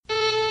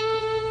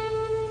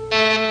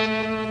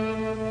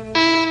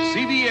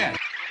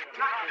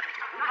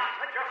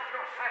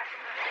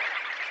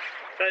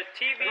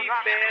The TV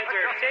fans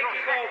are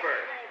taking over.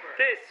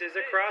 This is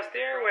Across the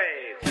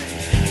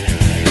Airwaves.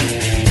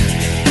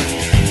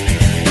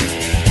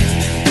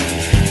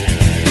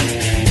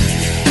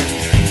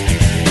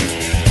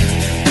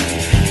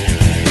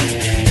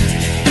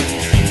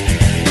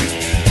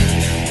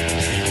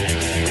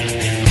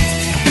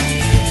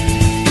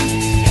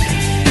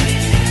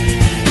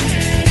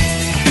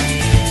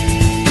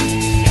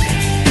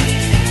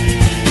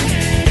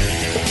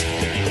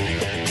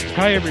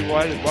 Hi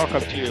everyone, and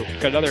welcome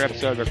to another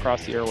episode of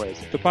Across the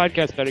Airwaves, the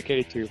podcast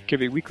dedicated to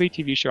giving weekly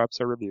TV show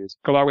episode reviews,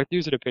 along with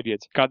news and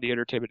opinions on the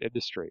entertainment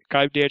industry.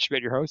 I'm Dan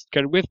Schmidt, your host,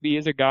 and with me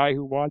is a guy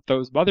who wants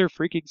those mother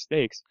freaking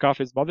snakes off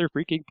his mother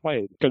freaking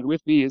plane. And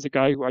with me is a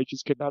guy who I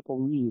just cannot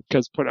believe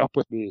has put up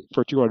with me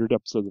for 200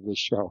 episodes of this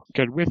show.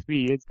 And with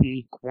me is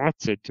the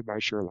Watson to my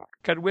Sherlock.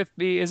 And with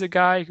me is a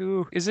guy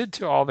who is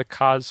into all the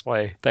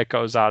cosplay that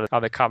goes on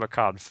the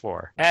Comic-Con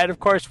floor. And of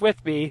course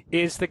with me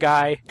is the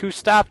guy who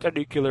stopped a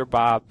nuclear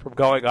bomb from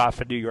going off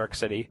in New York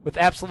City with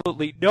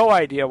absolutely no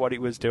idea what he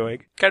was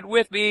doing. And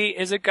with me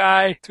is a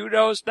guy who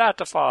knows not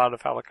to fall out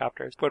of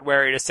helicopters when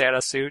wearing a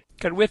Santa suit.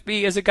 And with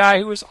me is a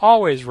guy who is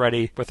always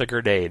ready with a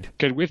grenade.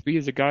 And with me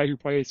is a guy who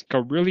plays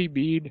a really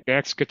mean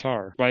Max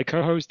guitar, my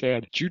co-host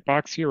and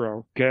jukebox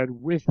hero.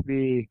 And with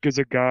me is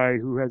a guy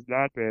who has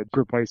not been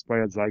replaced by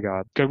a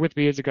Zygon. And with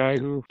me is a guy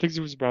who thinks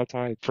it was about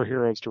time for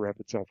Heroes to wrap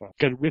itself up.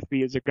 And with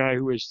me is a guy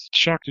who is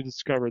shocked to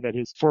discover that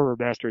his former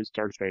master is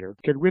Darth Vader.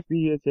 And with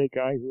me is a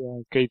guy who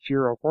has a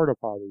fear of porta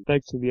potty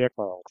thanks to the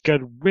X-Files.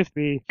 And with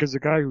me is a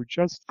guy who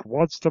just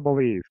wants to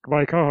believe,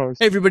 my co-host.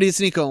 Hey everybody, it's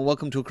Nico and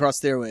welcome to Across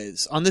the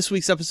Airwaves. On this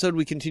week's episode,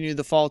 we continue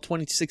the fall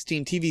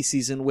 2016 TV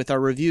season with our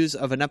reviews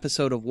of an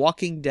episode of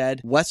Walking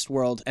Dead,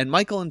 Westworld, and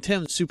Michael and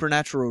Tim's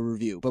Supernatural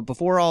review. But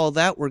before all of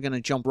that, we're going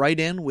to jump right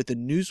in with the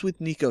News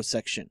with Nico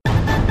section.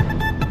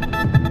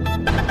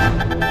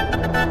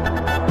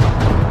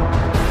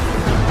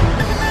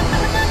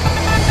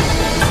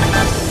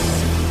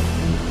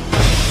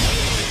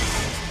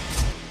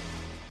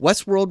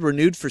 Westworld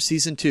renewed for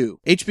Season 2.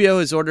 HBO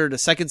has ordered a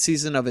second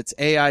season of its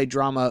AI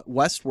drama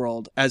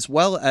Westworld, as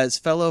well as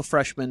fellow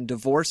freshmen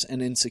Divorce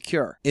and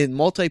Insecure. In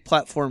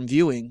multi-platform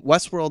viewing,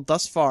 Westworld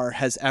thus far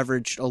has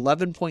averaged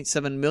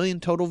 11.7 million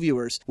total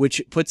viewers,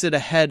 which puts it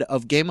ahead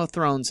of Game of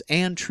Thrones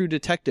and True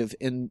Detective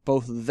in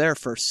both of their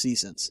first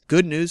seasons.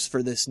 Good news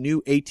for this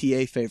new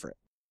ATA favorite.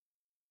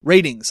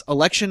 Ratings.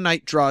 Election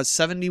night draws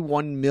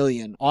 71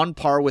 million, on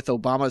par with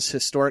Obama's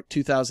historic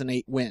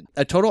 2008 win.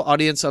 A total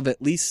audience of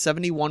at least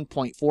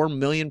 71.4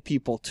 million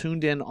people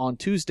tuned in on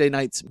Tuesday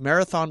night's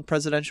marathon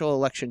presidential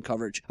election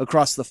coverage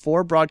across the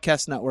 4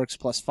 broadcast networks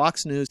plus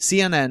Fox News,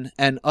 CNN,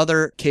 and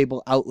other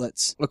cable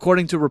outlets,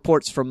 according to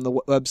reports from the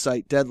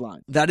website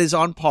Deadline. That is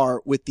on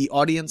par with the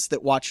audience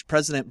that watched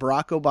President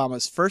Barack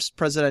Obama's first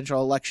presidential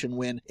election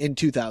win in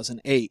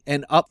 2008,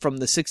 and up from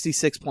the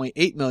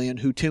 66.8 million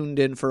who tuned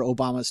in for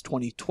Obama's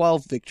 2012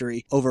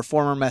 victory over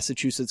former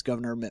Massachusetts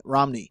Governor Mitt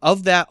Romney.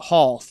 Of that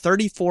haul,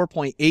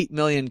 34.8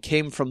 million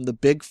came from the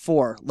Big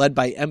Four, led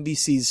by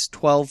NBC's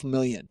 12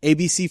 million.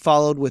 ABC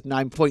followed with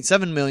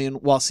 9.7 million,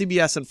 while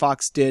CBS and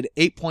Fox did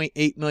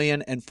 8.8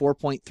 million and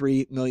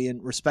 4.3 million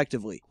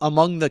respectively.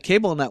 Among the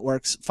cable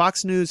networks,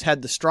 Fox News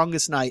had the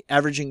strongest night,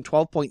 averaging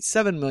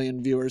 12.7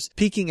 million viewers,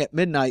 peaking at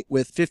midnight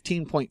with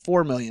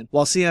 15.4 million,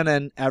 while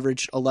CNN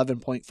averaged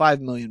 11.5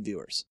 million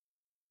viewers.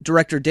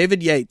 Director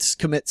David Yates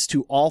commits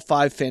to all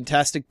 5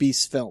 Fantastic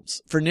Beasts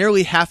films. For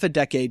nearly half a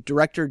decade,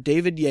 director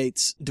David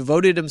Yates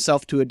devoted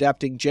himself to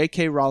adapting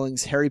J.K.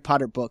 Rowling's Harry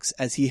Potter books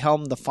as he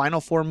helmed the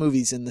final 4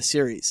 movies in the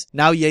series.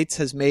 Now Yates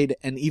has made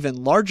an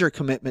even larger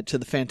commitment to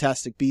the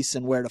Fantastic Beasts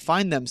and Where to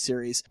Find Them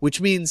series,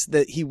 which means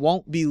that he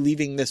won't be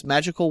leaving this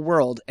magical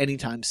world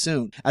anytime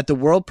soon. At the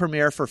world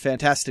premiere for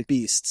Fantastic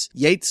Beasts,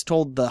 Yates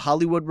told The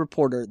Hollywood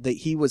Reporter that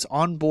he was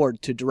on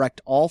board to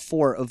direct all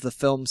 4 of the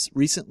film's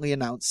recently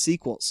announced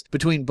sequels.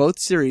 Between both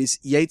series,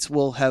 Yates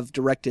will have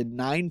directed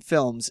 9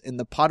 films in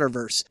the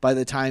Potterverse by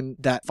the time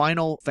that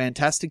final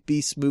Fantastic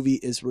Beasts movie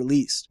is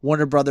released.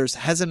 Warner Brothers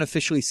hasn't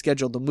officially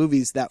scheduled the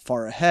movies that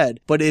far ahead,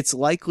 but it's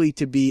likely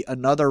to be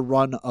another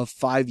run of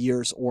 5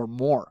 years or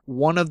more.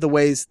 One of the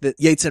ways that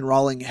Yates and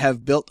Rowling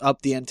have built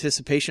up the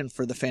anticipation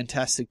for the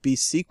Fantastic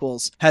Beasts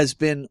sequels has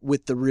been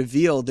with the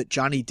reveal that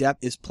Johnny Depp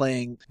is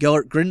playing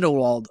Gellert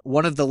Grindelwald,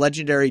 one of the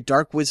legendary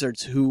dark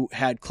wizards who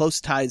had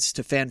close ties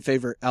to fan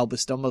favorite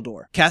Albus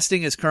Dumbledore.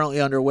 Casting is currently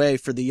underway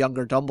for the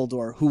younger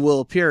Dumbledore, who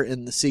will appear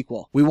in the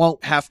sequel. We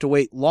won't have to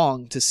wait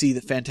long to see the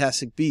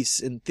Fantastic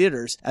Beasts in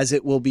theaters, as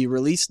it will be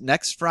released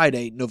next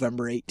Friday,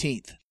 November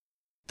 18th.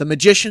 The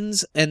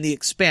Magicians and The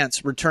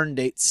Expanse return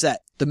date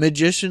set. The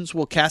Magicians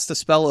will cast a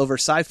spell over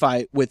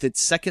sci-fi with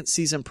its second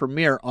season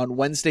premiere on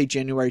Wednesday,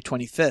 January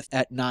 25th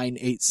at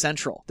 9/8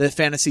 Central. The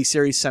fantasy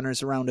series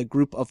centers around a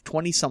group of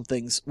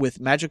 20-somethings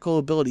with magical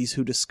abilities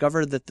who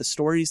discover that the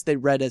stories they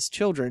read as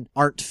children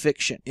aren't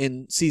fiction.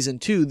 In Season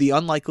 2, the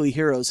unlikely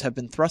heroes have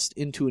been thrust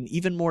into an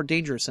even more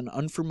dangerous and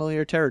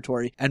unfamiliar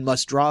territory and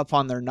must draw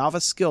upon their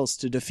novice skills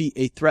to defeat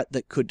a threat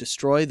that could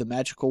destroy the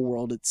magical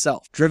world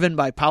itself. Driven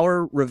by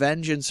power,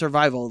 revenge, and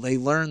survival, they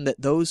learn that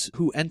those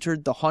who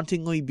entered the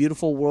hauntingly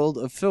beautiful colorful world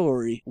of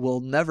Fillory will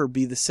never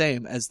be the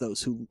same as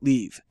those who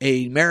leave.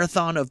 A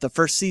marathon of the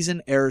first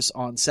season airs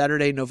on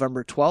Saturday,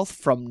 November 12th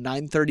from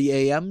 9:30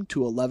 a.m.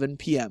 to 11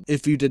 p.m.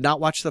 If you did not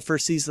watch the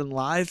first season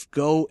live,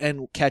 go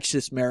and catch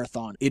this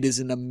marathon. It is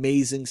an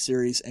amazing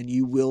series and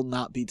you will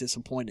not be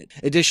disappointed.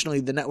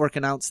 Additionally, the network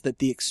announced that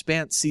The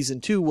Expanse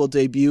Season 2 will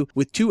debut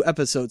with 2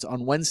 episodes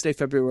on Wednesday,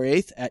 February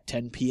 8th at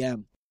 10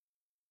 p.m.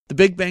 The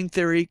Big Bang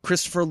Theory,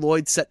 Christopher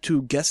Lloyd set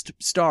to guest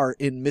star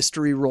in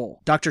mystery role.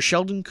 Dr.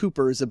 Sheldon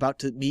Cooper is about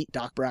to meet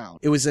Doc Brown.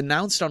 It was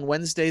announced on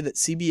Wednesday that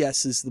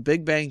CBS's The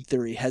Big Bang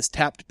Theory has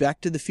tapped Back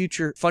to the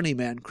Future funny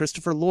man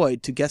Christopher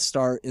Lloyd to guest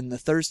star in the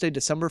Thursday,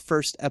 December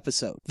 1st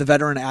episode. The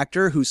veteran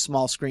actor, whose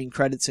small screen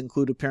credits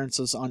include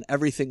appearances on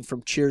everything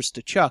from Cheers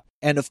to Chuck,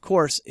 and of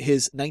course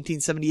his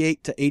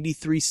 1978 to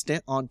 83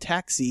 stint on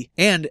Taxi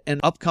and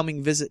an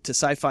upcoming visit to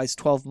Sci-Fi's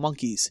 12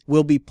 Monkeys,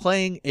 will be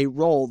playing a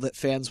role that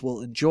fans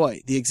will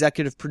enjoy. The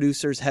executive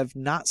producers have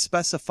not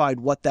specified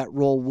what that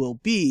role will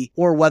be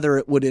or whether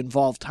it would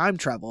involve time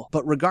travel,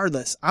 but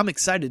regardless, I'm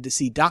excited to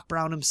see Doc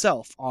Brown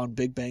himself on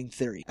Big Bang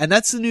Theory. And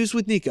that's the news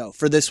with Nico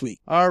for this week.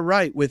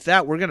 Alright, with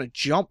that, we're going to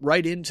jump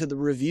right into the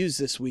reviews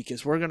this week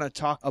as we're going to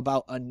talk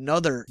about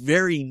another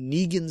very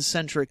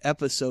Negan-centric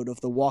episode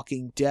of The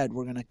Walking Dead.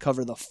 We're going to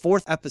cover the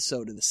 4th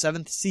episode of the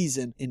 7th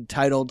season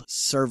entitled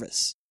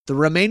Service. The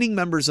remaining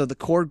members of the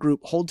core group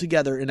hold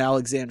together in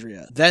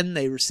Alexandria. Then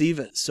they receive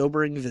a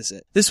sobering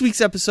visit. This week's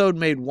episode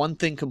made one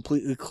thing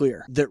completely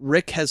clear, that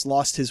Rick has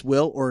lost his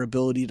will or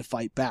ability to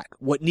fight back.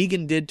 What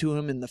Negan did to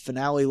him in the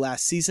finale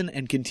last season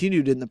and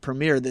continued in the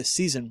premiere this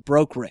season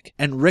broke Rick,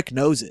 and Rick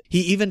knows it.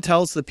 He even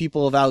tells the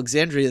people of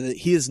Alexandria that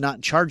he is not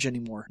in charge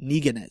anymore.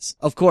 Negan is.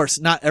 Of course,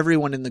 not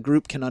everyone in the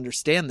group can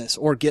understand this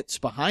or gets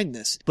behind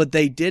this, but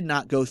they did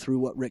not go through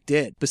what Rick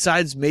did.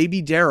 Besides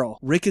maybe Daryl,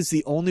 Rick is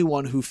the only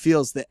one who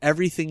feels that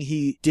everything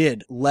he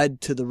did led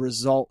to the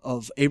result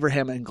of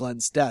Abraham and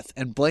Glenn's death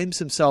and blames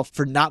himself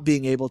for not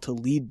being able to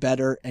lead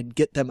better and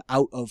get them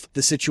out of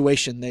the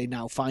situation they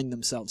now find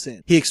themselves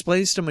in. He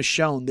explains to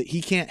Michonne that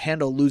he can't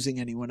handle losing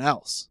anyone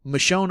else.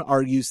 Michonne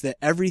argues that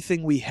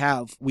everything we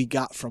have we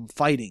got from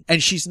fighting,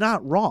 and she's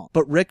not wrong,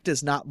 but Rick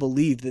does not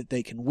believe that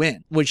they can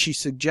win. When she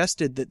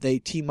suggested that they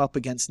team up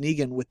against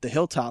Negan with the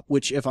Hilltop,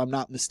 which if I'm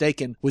not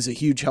mistaken was a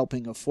huge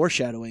helping of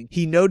foreshadowing,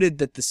 he noted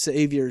that the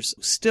Saviors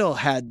still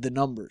had the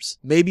numbers.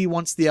 Maybe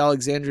once the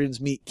Alexandrians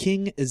meet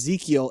King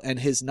Ezekiel and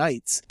his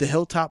knights, the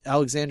Hilltop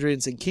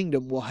Alexandrians and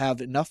Kingdom will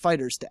have enough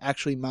fighters to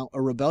actually mount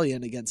a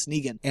rebellion against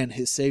Negan and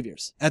his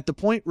saviors. At the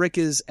point Rick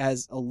is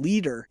as a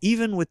leader,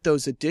 even with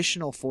those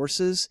additional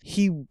forces,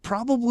 he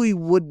probably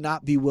would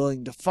not be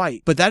willing to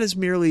fight, but that is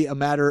merely a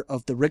matter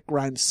of the Rick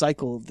Grimes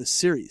cycle of the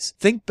series.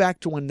 Think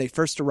back to when they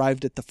first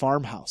arrived at the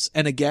farmhouse,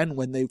 and again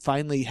when they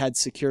finally had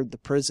secured the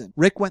prison.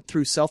 Rick went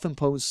through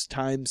self-imposed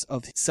times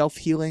of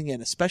self-healing,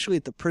 and especially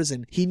at the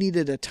prison, he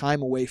needed a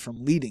time away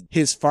from leading.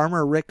 His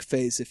Farmer Rick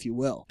phase, if you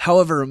will.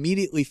 However,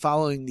 immediately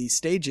following these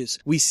stages,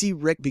 we see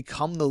Rick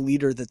become the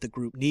leader that the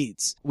group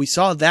needs. We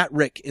saw that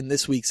Rick in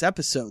this week's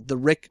episode, the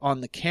Rick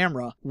on the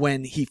camera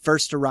when he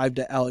first arrived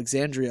at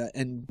Alexandria,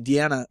 and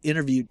Deanna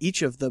interviewed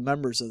each of the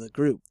members of the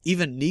group.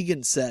 Even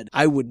Negan said,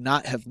 "I would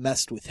not have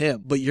messed with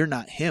him, but you're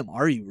not him,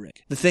 are you,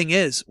 Rick?" The thing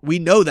is, we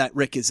know that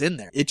Rick is in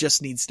there. It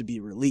just needs to be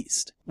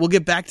released. We'll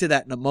get back to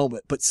that in a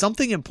moment, but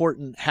something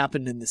important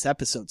happened in this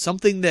episode.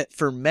 Something that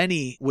for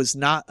many was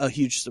not a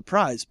huge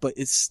surprise, but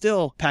it's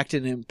still packed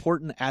an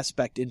important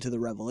aspect into the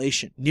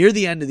revelation. Near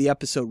the end of the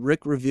episode,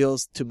 Rick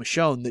reveals to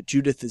Michonne that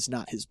Judith is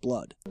not his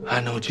blood.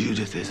 I know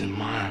Judith isn't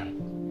mine.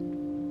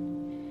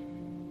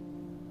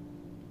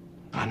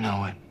 I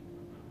know it.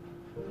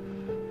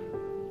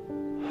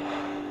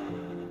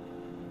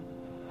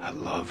 I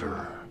love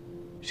her.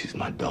 She's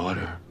my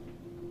daughter.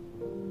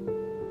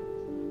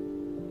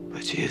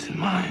 But she isn't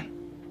mine.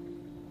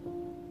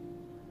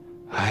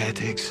 I had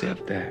to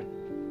accept that.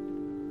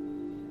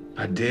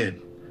 I did.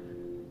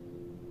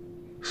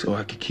 So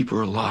I could keep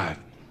her alive.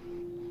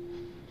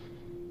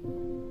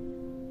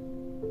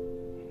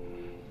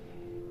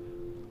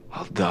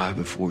 I'll die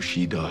before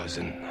she does,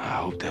 and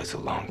I hope that's a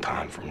long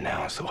time from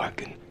now so I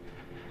can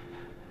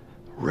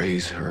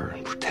raise her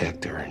and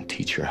protect her and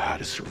teach her how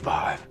to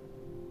survive.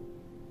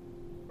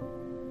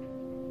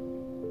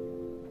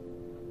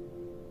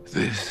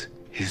 This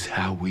is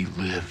how we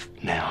live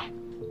now.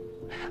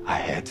 I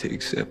had to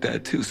accept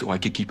that too so I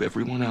could keep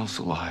everyone else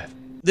alive.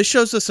 This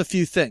shows us a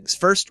few things.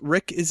 First,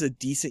 Rick is a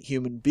decent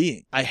human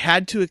being. I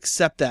had to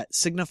accept that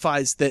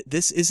signifies that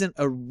this isn't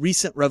a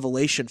recent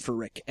revelation for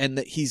Rick, and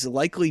that he's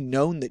likely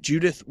known that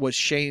Judith was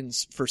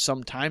Shane's for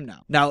some time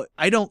now. Now,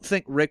 I don't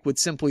think Rick would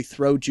simply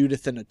throw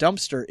Judith in a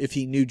dumpster if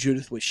he knew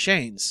Judith was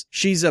Shane's.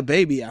 She's a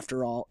baby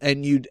after all,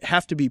 and you'd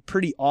have to be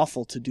pretty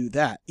awful to do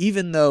that,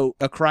 even though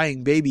a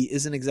crying baby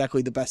isn't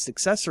exactly the best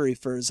accessory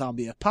for a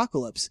zombie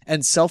apocalypse,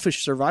 and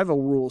selfish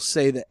survival rules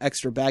say that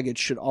extra baggage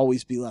should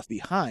always be left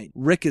behind.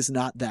 Rick is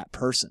not not that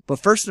person. But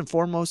first and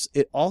foremost,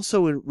 it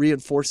also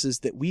reinforces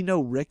that we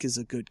know Rick is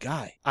a good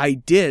guy. I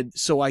did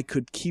so I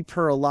could keep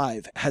her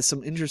alive has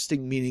some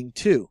interesting meaning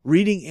too.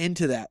 Reading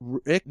into that,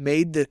 Rick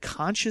made the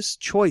conscious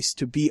choice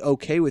to be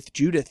okay with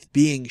Judith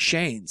being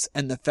Shane's,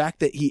 and the fact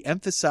that he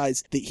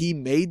emphasized that he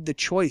made the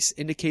choice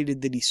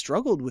indicated that he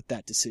struggled with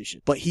that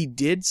decision. But he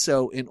did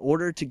so in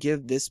order to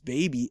give this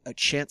baby a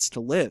chance to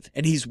live,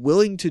 and he's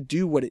willing to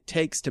do what it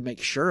takes to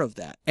make sure of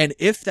that. And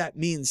if that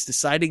means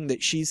deciding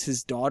that she's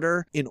his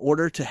daughter in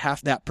order to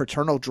have that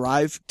paternal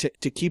drive to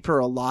keep her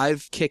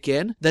alive kick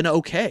in, then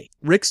okay.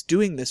 Rick's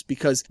doing this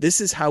because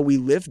this is how we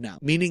live now,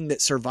 meaning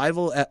that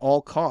survival at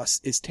all costs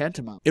is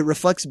tantamount. It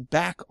reflects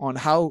back on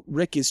how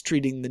Rick is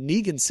treating the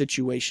Negan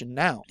situation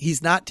now.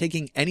 He's not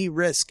taking any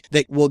risk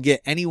that will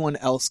get anyone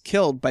else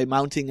killed by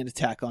mounting an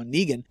attack on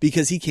Negan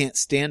because he can't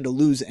stand to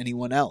lose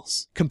anyone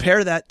else.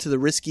 Compare that to the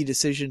risky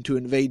decision to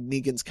invade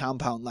Negan's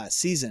compound last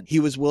season. He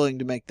was willing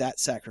to make that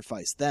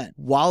sacrifice then.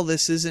 While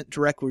this isn't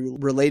directly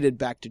related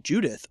back to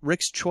Judith,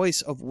 Rick's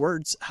choice of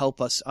words help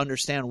us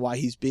understand why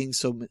he's being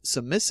so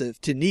submissive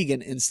to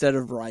Negan instead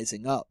of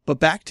rising up. But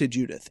back to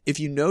Judith. If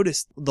you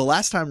noticed, the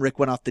last time Rick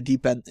went off the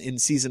deep end in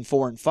season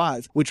 4 and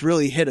 5, which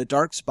really hit a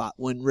dark spot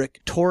when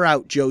Rick tore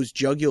out Joe's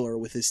jugular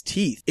with his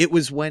teeth, it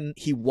was when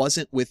he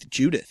wasn't with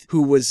Judith,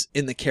 who was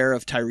in the care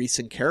of Tyrese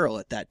and Carol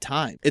at that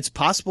time. It's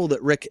possible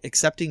that Rick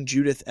accepting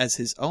Judith as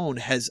his own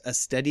has a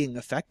steadying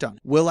effect on him.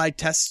 Will I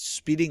test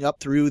speeding up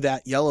through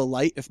that yellow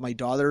light if my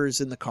daughter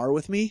is in the car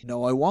with me?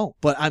 No, I won't.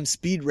 But I'm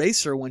Speed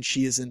Racer when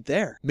she isn't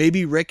there.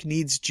 Maybe Rick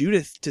needs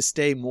Judith to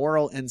stay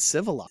moral and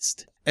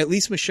civilized. At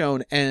least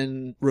Michonne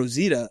and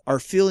Rosita are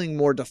feeling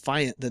more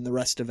defiant than the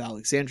rest of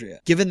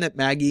Alexandria. Given that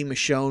Maggie,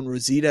 Michonne,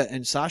 Rosita,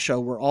 and Sasha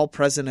were all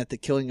present at the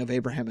killing of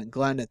Abraham and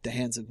Glenn at the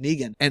hands of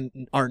Negan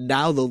and are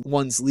now the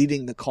ones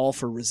leading the call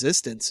for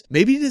resistance,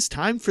 maybe it is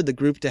time for the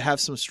group to have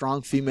some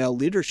strong female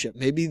leadership.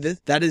 Maybe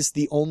that is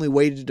the only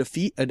way to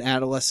defeat an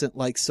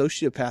adolescent-like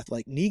sociopath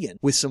like Negan,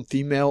 with some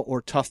female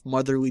or tough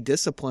motherly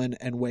discipline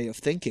and way of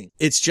thinking.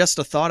 It's just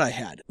a thought I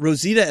had.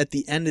 Rosita at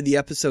the end of the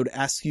episode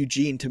asks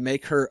Eugene to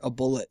make her a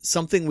bullet,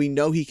 something we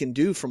know he can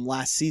do from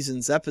last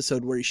season's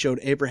episode where he showed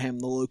Abraham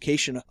the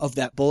location of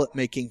that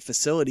bullet-making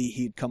facility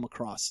he'd come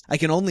across. I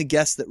can only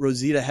guess that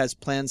Rosita has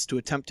plans to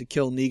attempt to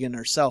kill Negan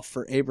herself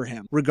for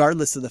Abraham,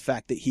 regardless of the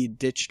fact that he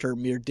ditched her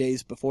mere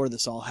days before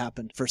this all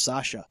happened for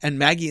Sasha. And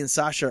Maggie and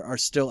Sasha are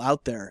still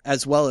out there,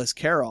 as well as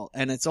Carol,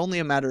 and it's only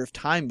a matter of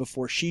time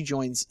before she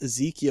joins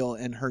Ezekiel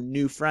and her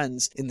new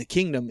friends in the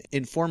kingdom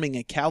in forming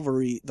a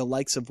cavalry the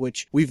likes of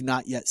which we've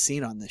not yet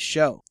seen on this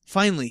show.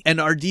 Finally, and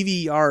our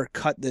DVR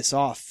cut this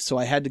off, so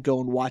I had to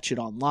go and watch it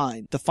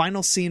online, the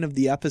final scene of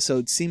the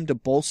episode seemed to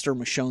bolster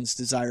Michonne's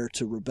desire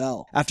to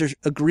rebel. After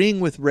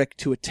agreeing with Rick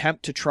to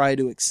attempt to try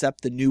to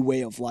accept the new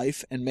way of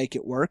life and make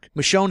it work,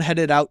 Michonne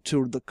headed out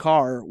to the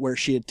car where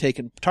she had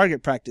taken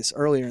target practice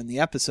earlier in the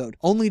episode,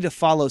 only to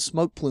follow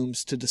smoke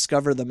plumes to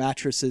discover the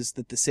mattresses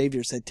that the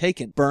Saviors had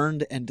taken,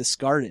 burned and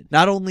discarded.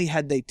 Not only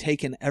had they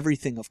taken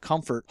everything of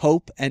comfort,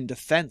 hope, and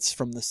defense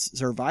from the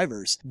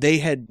survivors, they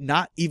had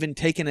not even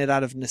taken it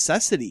out of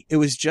necessity. It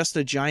was just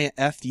a giant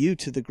FU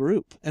to the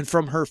group. And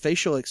from her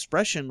facial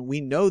expression,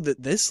 we know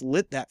that this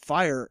lit that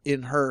fire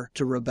in her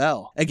to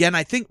rebel. Again,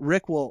 I think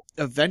Rick will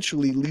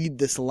eventually lead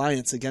this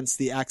alliance against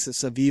the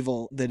axis of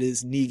evil that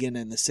is Negan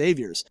and the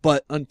Saviors.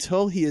 But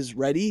until he is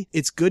ready,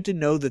 it's good to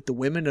know that the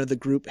women of the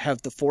group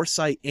have the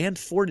foresight and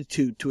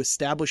fortitude to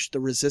establish the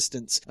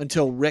resistance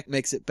until Rick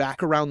makes it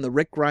back around the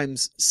Rick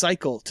Grimes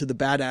cycle to the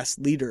badass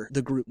leader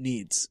the group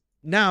needs.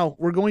 Now,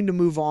 we're going to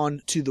move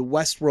on to the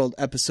Westworld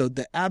episode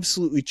that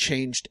absolutely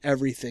changed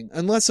everything.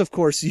 Unless, of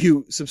course,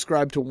 you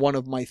subscribe to one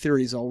of my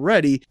theories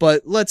already,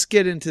 but let's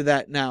get into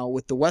that now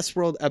with the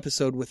Westworld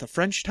episode with a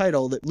French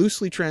title that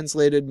loosely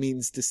translated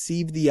means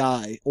deceive the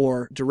eye,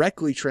 or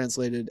directly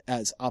translated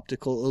as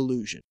optical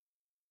illusion.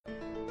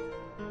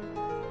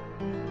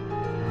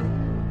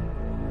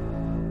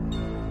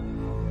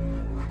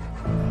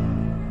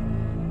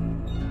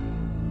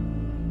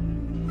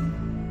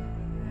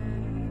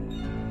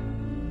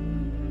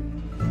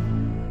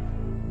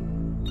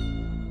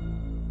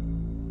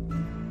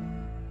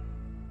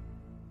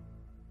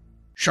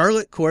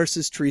 Charlotte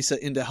coerces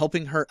Teresa into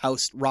helping her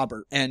oust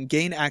Robert and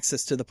gain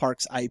access to the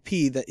park's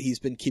IP that he's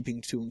been keeping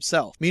to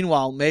himself.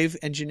 Meanwhile, Maeve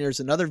engineers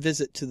another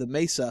visit to the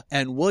Mesa,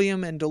 and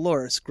William and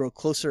Dolores grow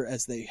closer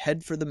as they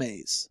head for the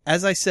maze.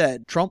 As I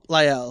said, trompe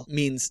l'œil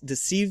means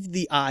deceive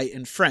the eye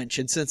in French,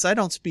 and since I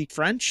don't speak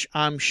French,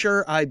 I'm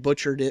sure I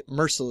butchered it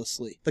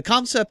mercilessly. The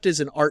concept is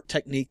an art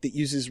technique that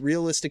uses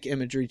realistic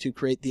imagery to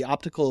create the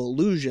optical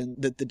illusion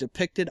that the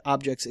depicted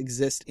objects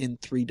exist in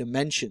 3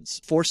 dimensions.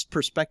 Forced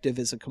perspective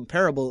is a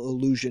comparable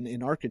illusion illusion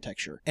in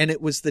architecture. And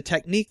it was the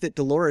technique that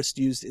Dolores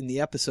used in the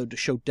episode to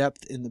show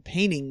depth in the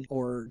painting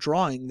or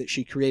drawing that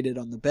she created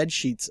on the bed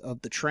sheets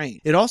of the train.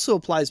 It also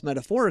applies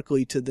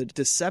metaphorically to the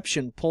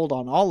deception pulled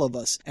on all of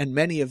us and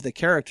many of the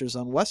characters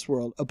on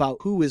Westworld about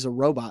who is a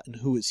robot and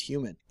who is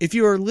human. If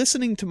you are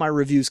listening to my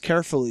reviews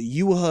carefully,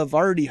 you will have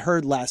already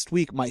heard last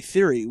week my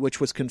theory, which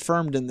was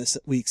confirmed in this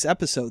week's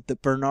episode,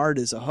 that Bernard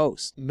is a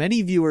host.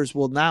 Many viewers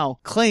will now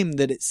claim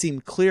that it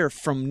seemed clear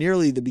from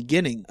nearly the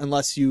beginning,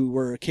 unless you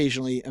were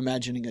occasionally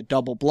imagining a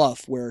double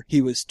bluff where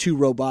he was too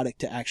robotic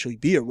to actually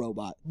be a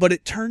robot. But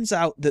it turns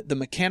out that the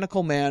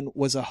mechanical man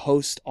was a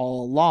host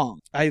all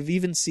along. I've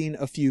even seen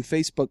a few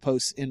Facebook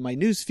posts in my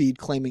newsfeed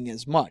claiming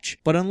as much.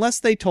 But unless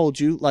they told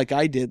you, like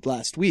I did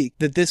last week,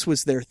 that this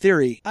was their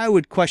theory, I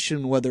would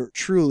question whether it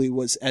truly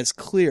was as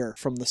clear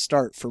from the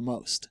start for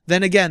most.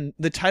 Then again,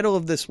 the title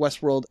of this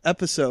Westworld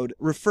episode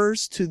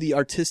refers to the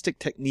artistic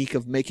technique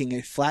of making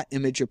a flat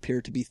image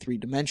appear to be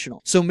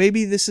three-dimensional. So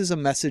maybe this is a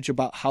message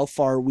about how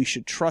far we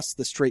should trust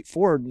the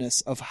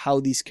straightforwardness of how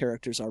these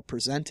characters are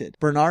presented.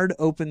 Bernard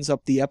opens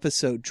up the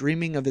episode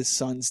dreaming of his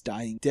son's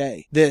dying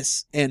day.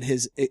 This, and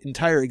his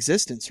entire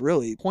existence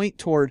really, point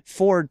toward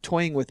Ford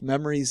toying with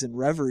memories and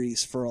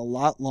reveries for a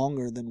lot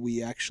longer than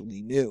we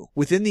actually knew.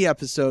 Within the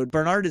episode,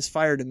 Bernard is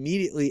fired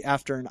immediately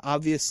after an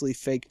obviously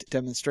faked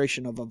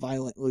demonstration of a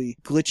violently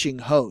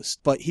glitching host,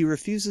 but he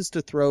refuses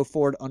to throw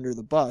Ford under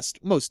the bus,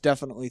 most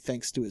definitely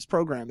thanks to his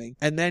programming,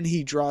 and then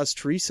he draws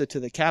Teresa to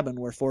the cabin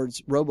where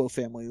Ford's robo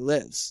family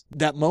lives.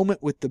 That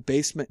moment with the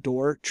basement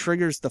door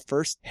triggers the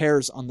first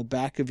hairs on the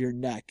back of your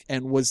neck,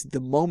 and was the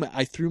moment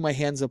I threw my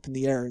hands up in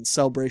the air in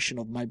celebration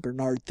of my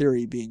Bernard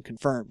theory being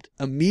confirmed.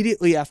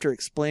 Immediately after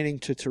explaining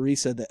to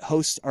Teresa that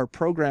hosts are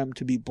programmed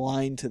to be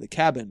blind to the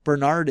cabin,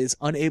 Bernard is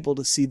unable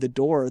to see the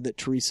door that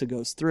Teresa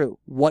goes through.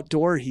 What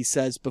door, he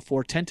says,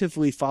 before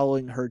tentatively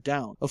following her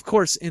down. Of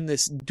course, in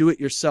this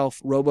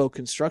do-it-yourself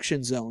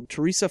robo-construction zone,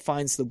 Teresa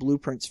finds the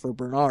blueprints for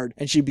Bernard,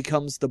 and she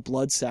becomes the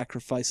blood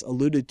sacrifice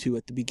alluded to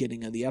at the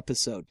beginning of the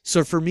episode.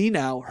 So for me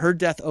now, her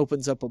death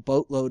opens up a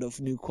boatload of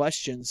new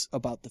questions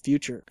about the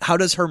future. How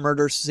does her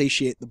murder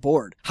satiate the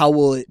board? How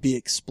will it be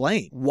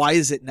explained? Why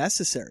is it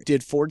necessary?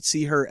 Did Ford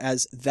see her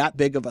as that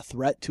big of a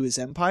threat to his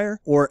empire,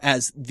 or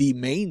as the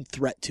main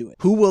threat to it?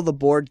 Who will the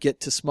board get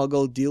to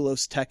smuggle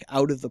Delos tech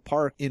out of the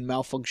park in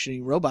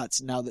malfunctioning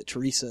robots now that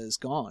Teresa is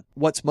gone?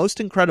 What's most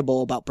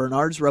incredible about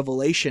Bernard's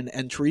revelation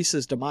and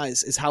Teresa's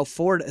demise is how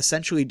Ford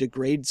essentially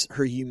degrades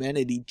her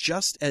humanity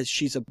just as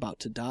she's about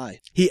to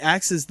die. He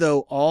acts as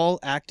though all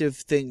active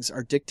things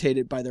are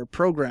dictated by their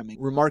programming,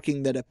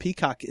 remarking that a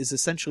peacock is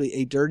essentially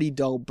a dirty,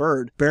 dull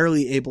bird,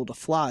 barely able to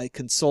fly,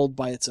 consoled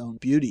by its own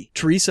beauty.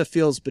 Teresa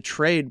feels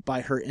betrayed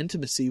by her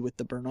intimacy with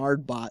the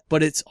Bernard bot,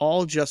 but it's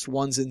all just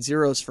ones and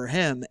zeros for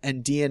him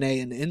and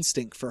DNA and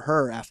instinct for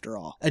her after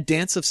all. A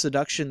dance of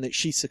seduction that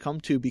she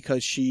succumbed to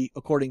because she,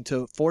 according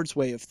to Ford's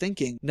way of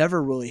thinking,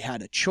 never really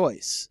had a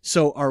choice.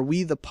 So are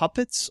we the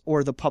puppets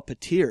or the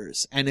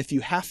puppeteers? And if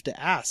you have to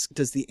ask,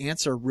 does the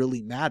answer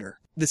really matter?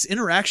 This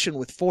interaction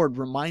with Ford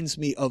reminds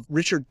me of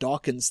Richard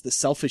Dawkins' The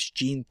Selfish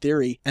Gene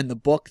Theory and the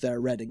book that I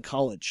read in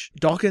college.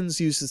 Dawkins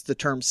uses the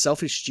term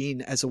selfish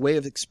gene as a way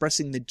of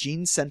expressing the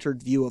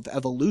gene-centered view of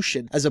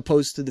evolution as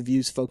opposed to the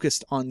views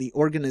focused on the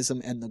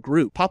organism and the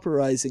group,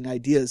 popularizing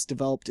ideas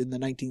developed in the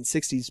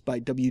 1960s by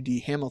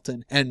W.D.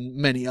 Hamilton and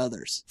many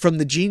others. From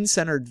the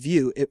gene-centered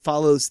view, it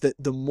follows that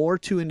the more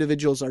two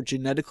individuals are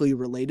genetically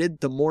related,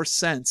 the more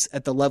sense,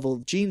 at the level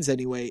of genes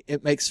anyway,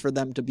 it makes for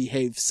them to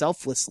behave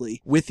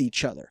selflessly with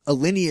each other.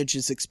 A lineage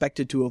is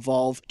expected to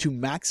evolve to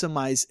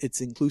maximize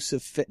its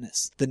inclusive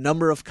fitness, the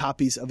number of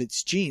copies of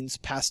its genes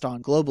passed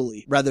on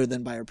globally, rather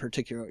than by a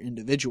particular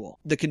individual.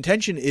 The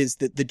contention is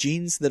that the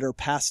genes that are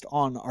passed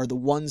on are the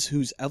ones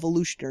whose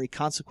evolutionary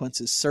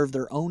consequences serve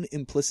their own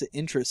implicit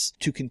interests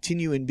to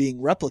continue in being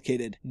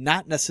replicated,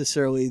 not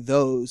necessarily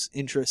those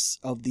interests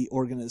of the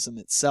organism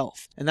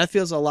itself. And that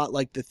feels a lot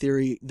like the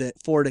theory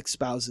that Ford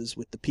espouses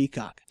with the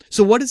peacock.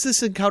 So what does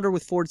this encounter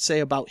with Ford say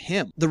about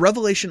him? The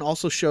revelation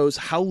also shows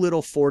how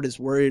little Ford is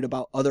worried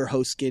about other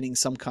hosts gaining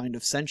some kind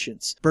of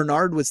sentience.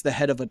 Bernard was the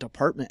head of a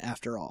department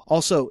after all.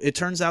 Also, it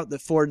turns out that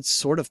Ford's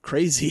sort of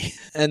crazy,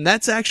 and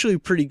that's actually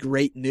pretty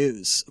great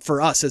news, for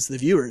us as the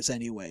viewers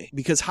anyway,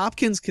 because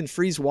Hopkins can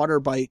freeze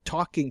water by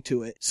talking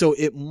to it, so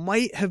it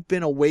might have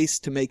been a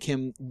waste to make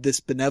him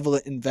this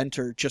benevolent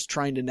inventor just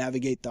trying to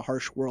navigate the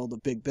harsh world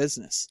of big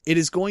business. It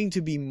is going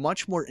to be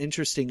much more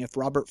interesting if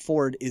Robert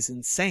Ford is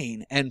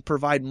insane and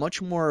provide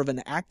much more of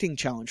an acting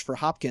challenge for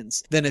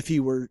Hopkins than if he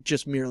were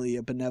just merely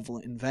a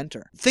benevolent inventor.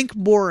 Think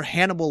more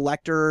Hannibal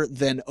Lecter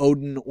than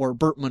Odin or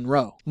Burt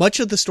Munro. Much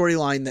of the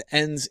storyline that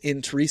ends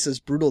in Teresa's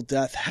brutal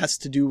death has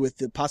to do with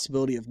the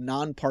possibility of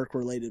non-park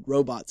related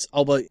robots,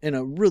 albeit in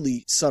a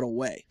really subtle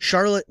way.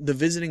 Charlotte, the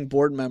visiting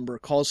board member,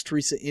 calls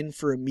Teresa in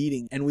for a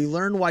meeting, and we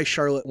learn why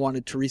Charlotte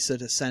wanted Teresa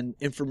to send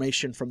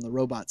information from the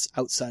robots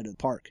outside of the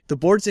park. The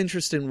board's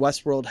interest in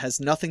Westworld has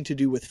nothing to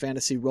do with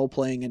fantasy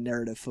role-playing and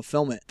narrative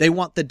fulfillment. They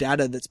want the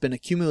data that's been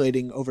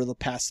accumulating over the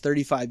past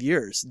 35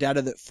 years,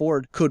 data that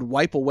Ford could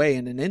wipe away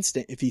in an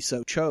instant if he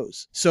so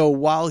chose. So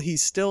while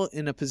he's still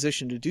in a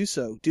position to do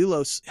so,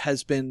 Delos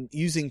has been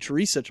using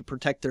Teresa to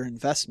protect their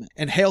investment.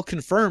 And Hale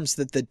confirms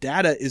that the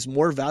data is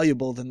more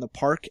valuable than the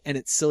park and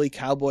its silly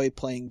cowboy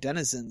playing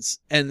denizens.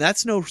 And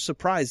that's no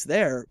surprise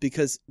there,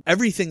 because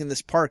everything in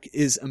this park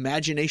is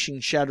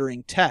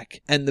imagination-shattering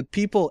tech, and the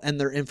people and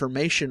their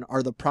information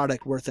are the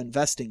product worth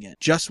investing in.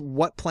 Just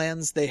what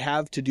plans they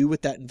have to do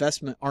with that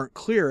investment aren't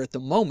clear at the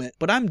moment,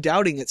 but I'm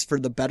doubting it's for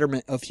the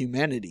betterment of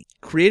humanity.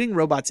 Creating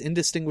robots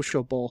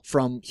indistinguishable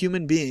from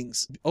human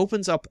beings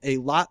opens up a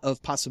lot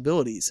of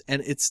possibilities,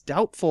 and it's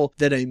doubtful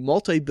that a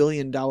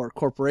multi-billion-dollar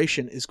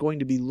corporation is going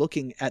to be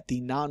looking at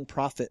the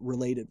non-profit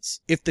relateds.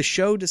 If the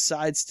show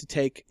decides to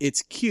take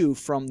its cue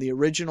from the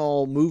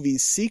original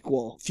movie's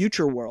sequel,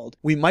 Future World,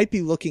 we might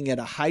be looking at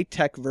a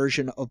high-tech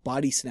version of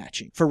body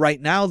snatching. For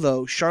right now,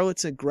 though,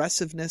 Charlotte's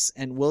aggressiveness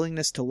and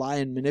willingness to lie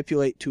and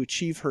manipulate to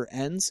achieve her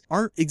ends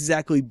aren't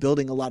exactly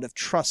building a lot of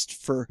trust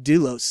for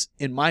Delos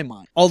in my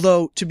mind.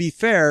 Although, to be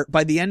fair,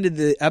 by the end of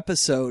the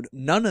episode,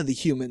 none of the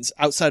humans,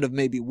 outside of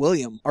maybe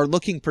William, are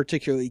looking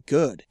particularly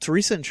good.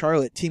 Teresa and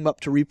Charlotte team up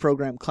to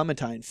reprogram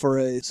Clementine for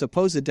a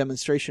supposed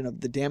demonstration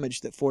of the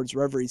damage that Ford's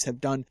reveries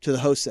have done to the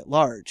hosts at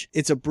large.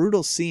 It's a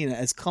brutal scene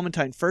as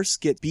Clementine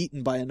first gets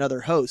beaten by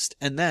another host,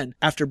 and then,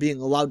 after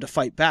being allowed to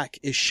fight back,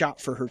 is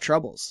shot for her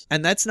troubles.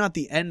 And that's not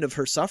the end of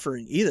her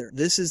suffering either.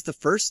 This is the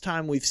first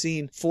time we've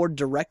seen Ford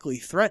directly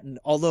threatened,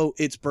 although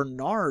it's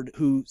Bernard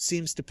who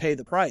seems to pay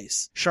the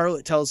price.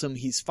 Charlotte tells him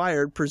he's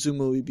fired,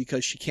 presumably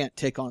because she can't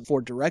take on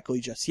Ford directly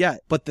just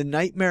yet. But the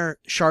nightmare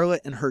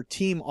Charlotte and her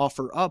team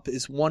offer up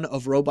is one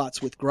of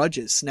robots with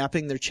grudges,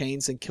 snapping their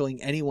chains and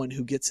killing anyone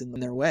who gets in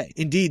their way.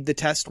 Indeed, the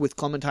test with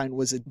Clementine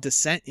was a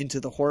descent into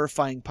the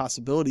horrifying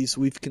possibilities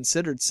we've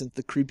considered since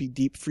the creepy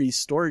deep freeze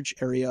storage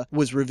area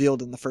was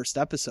revealed in the first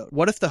episode.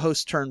 What if the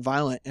hosts turn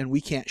violent and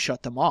we can't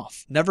shut them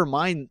off? Never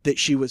mind that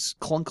she was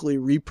clunkily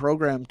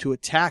reprogrammed to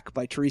attack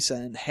by Teresa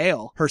and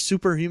Hale. Her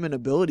superhuman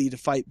ability to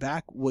fight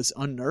back was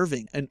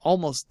unnerving and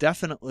almost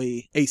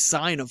definitely a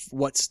sign of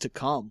what's to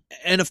come.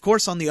 And of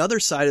course, on the other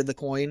side of the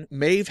coin,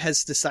 Maeve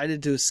has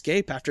decided to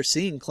escape after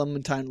seeing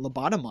Clementine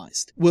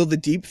lobotomized. Will the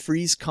deep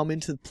freeze come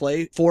into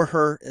play for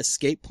her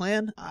escape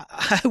plan?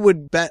 I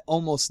would bet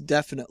almost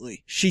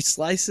definitely. She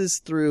slices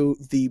through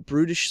the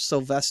brutish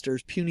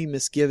Sylvester's puny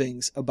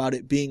misgivings about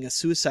it being a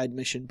suicide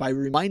mission by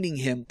reminding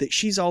him that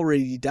she's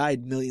already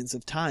died millions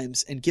of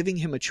times and giving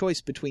him a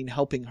choice between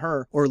helping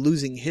her or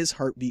losing his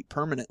heartbeat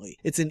permanently.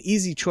 It's an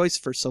easy choice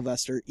for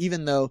Sylvester,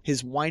 even though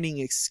his whining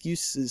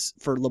excuses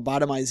for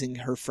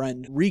lobotomizing her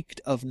friend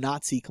reeked of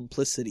Nazi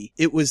complicity.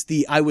 It was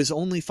the "I was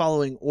only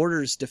following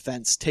orders"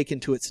 defense taken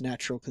to its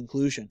natural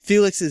conclusion.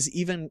 Felix is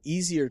even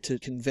easier to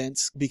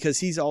convince because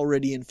he's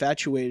already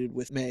infatuated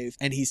with Maeve,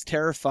 and he's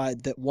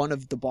terrified that one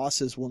of the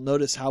bosses will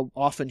notice how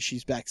often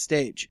she's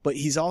backstage. But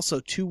he's also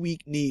too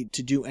weak-kneed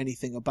to do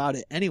anything about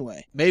it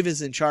anyway. Maeve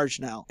is in charge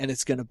now, and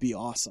it's gonna be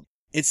awesome.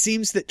 It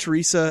seems that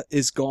Teresa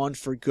is gone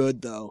for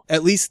good, though.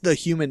 At least the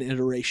human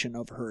iteration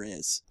of her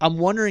is. I'm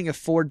wondering if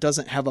Ford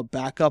doesn't have a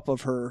backup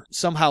of her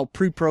somehow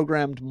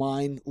pre-programmed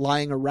mind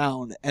lying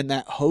around, and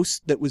that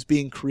host that was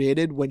being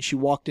created when she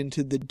walked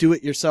into the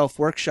do-it-yourself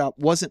workshop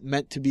wasn't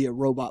meant to be a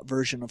robot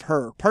version of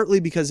her, partly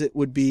because it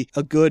would be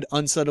a good,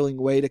 unsettling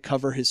way to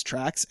cover his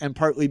tracks, and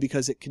partly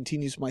because it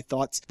continues my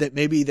thoughts that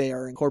maybe they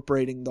are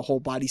incorporating the whole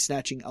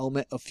body-snatching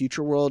element of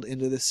Future World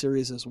into this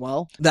series as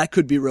well. That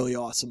could be really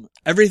awesome.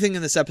 Everything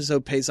in this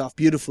episode pays off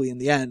beautifully in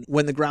the end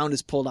when the ground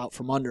is pulled out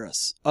from under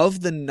us.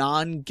 Of the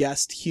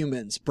non-guest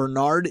humans,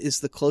 Bernard is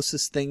the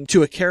closest thing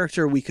to a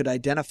character we could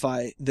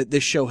identify that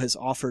this show has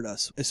offered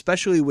us,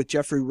 especially with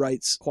Jeffrey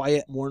Wright's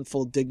quiet,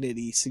 mournful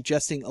dignity,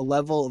 suggesting a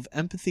level of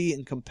empathy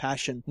and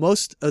compassion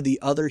most of the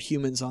other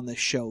humans on this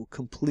show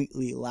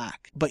completely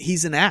lack. But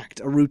he's an act,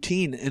 a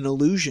routine, an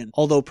illusion,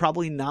 although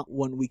probably not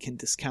one we can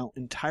discount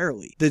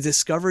entirely. The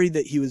discovery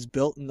that he was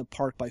built in the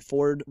park by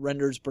Ford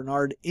renders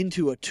Bernard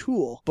into a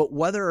tool, but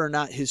whether or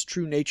not his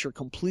true nature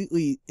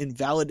completely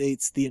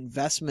invalidates the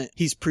investment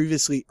he's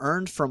previously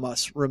earned from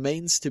us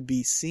remains to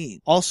be seen.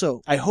 Also,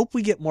 I hope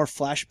we get more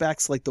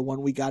flashbacks like the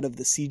one we got of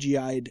the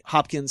CGI'd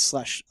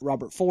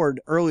Hopkins/Robert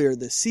Ford earlier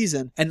this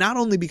season, and not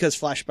only because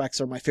flashbacks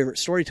are my favorite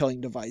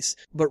storytelling device,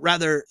 but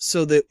rather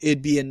so that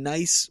it'd be a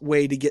nice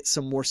way to get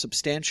some more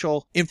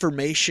substantial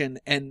information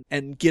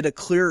and get a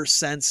clearer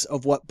sense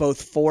of what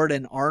both Ford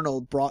and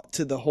Arnold brought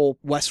to the whole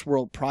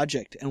Westworld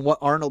project and what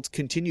Arnold's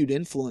continued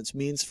influence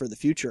means for the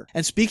future.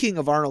 And speaking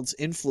of Arnold's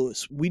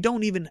influence, we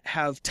don't even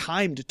have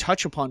time to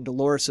touch upon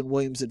Dolores and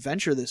William's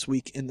adventure this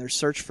week in their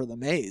search for the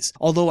maze.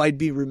 Although I'd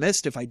be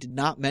remiss if I did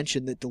not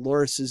mention that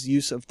Dolores'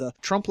 use of the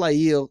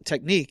trompe-l'oeil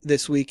technique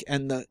this week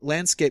and the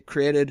landscape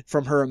created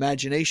from her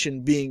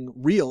imagination being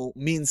real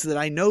means that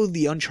I know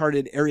the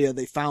uncharted area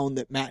they found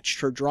that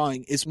matched her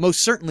drawing is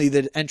most certainly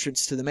the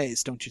entrance to the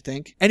maze, don't you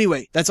think?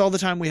 Anyway, that's all the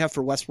time we have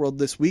for Westworld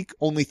this week.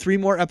 Only 3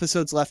 more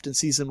episodes left in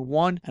season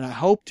 1, and I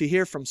hope to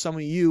hear from some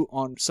of you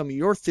on some of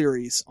your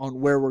theories on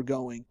where we're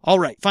going.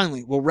 Alright,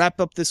 finally, we'll wrap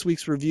up this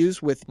week's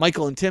reviews with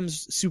Michael and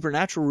Tim's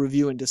Supernatural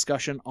review and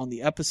discussion on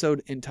the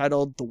episode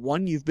entitled The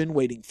One You've Been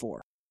Waiting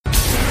For.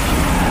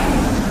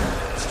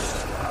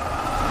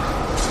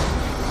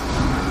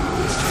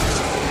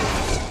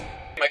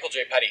 Michael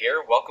J. Petty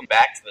here. Welcome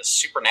back to the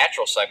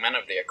Supernatural segment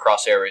of the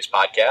Across Airwaves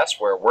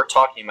podcast, where we're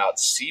talking about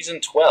Season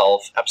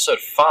 12, Episode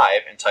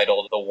 5,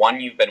 entitled The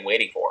One You've Been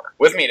Waiting For.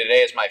 With me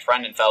today is my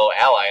friend and fellow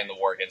ally in the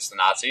war against the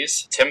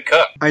Nazis, Tim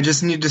Cook. I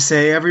just need to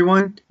say,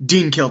 everyone,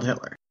 Dean killed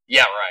Hitler.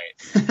 Yeah,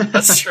 right.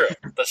 That's true.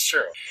 That's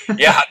true.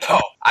 Yeah,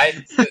 no.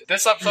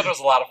 This episode was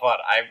a lot of fun.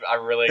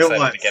 I'm really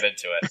excited to get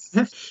into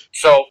it.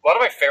 So, one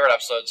of my favorite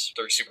episodes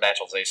through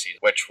Supernatural's A season,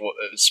 which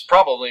is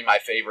probably my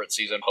favorite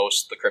season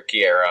post the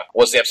Kripke era,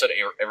 was the episode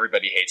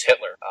Everybody Hates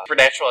Hitler.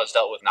 Supernatural has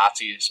dealt with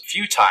Nazis a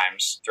few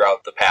times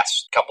throughout the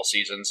past couple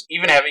seasons,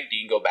 even having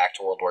Dean go back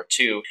to World War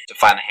II to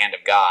find the hand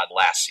of God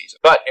last season.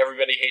 But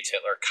Everybody Hates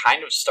Hitler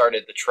kind of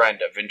started the trend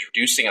of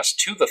introducing us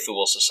to the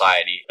Thule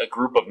Society, a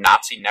group of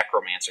Nazi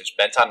necromancers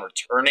bent on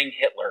returning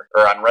Hitler,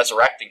 or on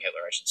resurrecting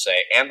Hitler, I should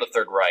say, and the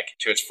Third Reich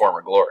to its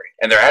former glory.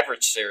 And their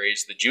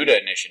adversaries, the Judah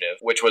Initiative,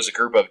 which was a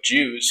group of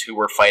Jews who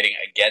were fighting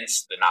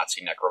against the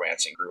Nazi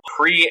necromancing group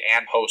pre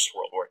and post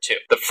World War II.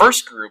 The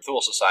first group,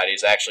 Thule Society,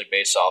 is actually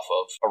based off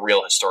of a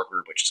real historic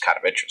group, which is kind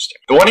of interesting.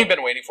 The one you've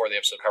been waiting for, the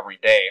episode covering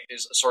Day,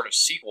 is a sort of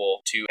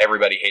sequel to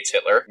Everybody Hates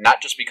Hitler,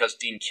 not just because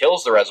Dean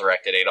kills the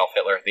resurrected Adolf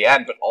Hitler at the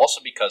end, but also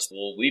because the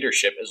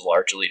leadership is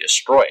largely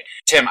destroyed.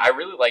 Tim, I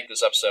really liked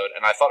this episode,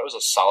 and I thought it was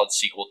a solid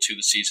sequel to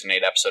the Season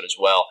 8 episode as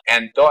well.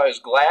 And though I was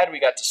glad we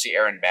got to see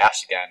Aaron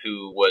Bass again,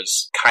 who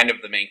was kind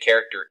of the main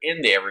character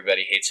in the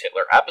Everybody Hates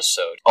Hitler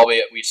episode,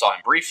 albeit we saw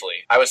him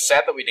briefly, I was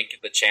sad that we didn't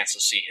get the chance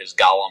to see him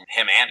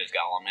and his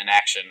Golem, in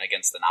action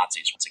against the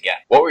Nazis once again.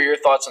 What were your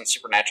thoughts on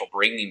Supernatural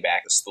bringing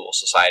back the Thule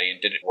Society,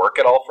 and did it work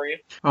at all for you?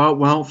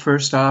 Well,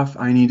 first off,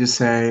 I need to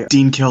say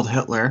Dean killed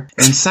Hitler.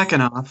 And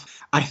second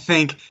off, I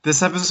think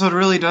this episode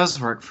really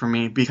does work for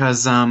me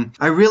because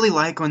I really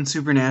like when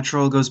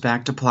Supernatural goes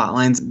back to plot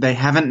lines they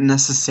haven't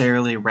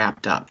necessarily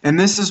wrapped up. And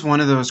this is one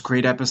of those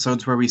great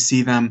episodes where we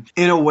see them,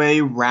 in a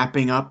way,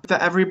 wrapping up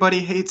the Everybody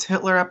Hates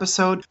Hitler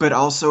episode, but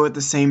also at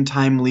the same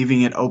time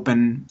leaving it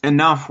open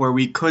enough where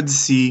we could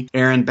see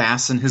Aaron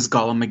Bass and his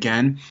Golem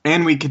again,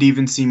 and we could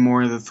even see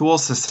more of the Thule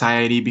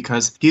Society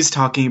because he's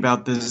talking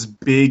about this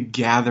big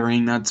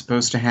gathering that's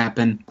supposed to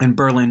happen in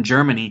Berlin,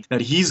 Germany,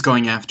 that he's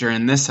going after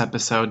in this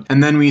episode.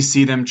 And then we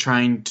see them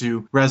trying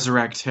to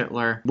resurrect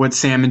Hitler with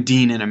Sam and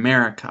Dean in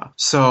America.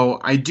 So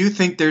I do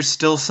think there's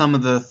still some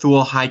of the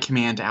Thule High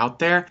Command out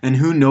there, and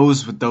who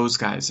knows what those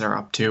guys are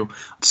up to.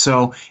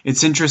 So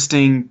it's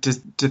interesting to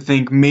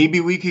think maybe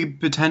we could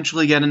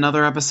potentially get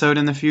another episode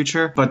in the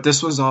future, but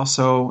this was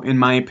also, in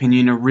my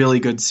opinion, a really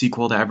good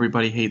sequel to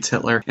Everybody Hates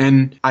Hitler.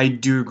 And I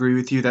do agree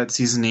with you that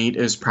Season 8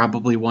 is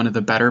probably one of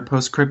the better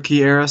post-Kripke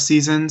era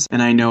seasons,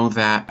 and I know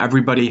that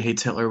Everybody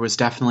Hates Hitler was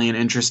definitely an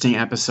interesting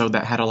episode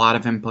that had a lot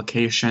of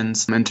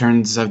implications in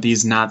terms of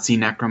these Nazi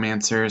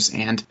necromancers,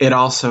 and it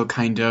also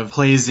kind of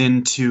plays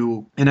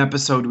into an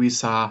episode we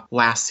saw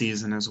last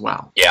season as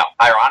well. Yeah,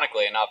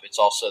 ironically enough, it's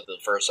also the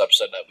first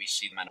episode that we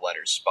see Men of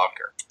Letters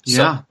bunker.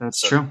 Yeah,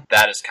 that's true.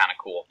 That is kind of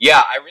cool.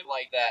 Yeah, I really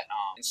like that.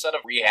 Instead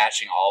of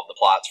rehashing all of the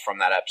plots from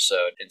that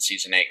episode in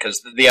Season 8,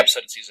 because the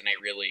episode in Season 8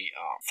 really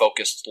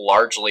focused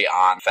largely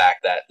on the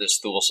fact that this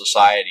Thule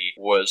Society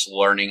was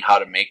learning how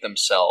to make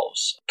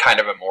themselves kind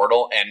of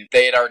immortal, and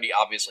they had already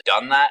obviously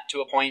done that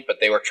to a point, but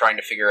they were trying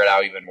to figure it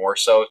out even more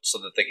so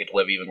that they could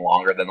live even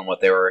longer than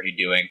what they were already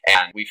doing.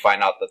 And we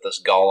find out that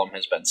this Golem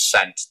has been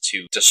sent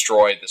to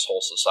destroy this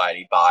whole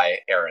society by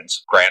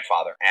Aaron's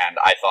grandfather. And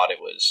I thought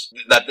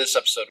that this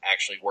episode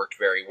actually worked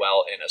very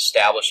well in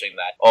establishing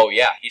that, oh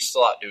yeah, he's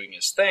still out doing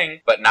his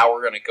thing, but now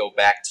we're going to go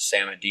back to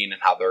Sam and Dean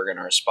and how they're going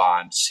to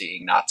respond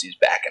seeing Nazis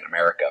back in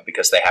America,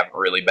 because they haven't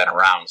really been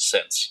around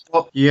since.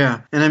 Well,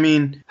 yeah, and I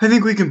mean, I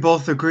think we can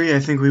both agree, I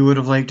think we would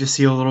have liked to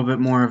see a little bit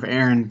more of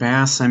Aaron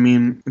Bass. I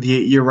mean,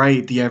 you're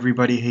right, the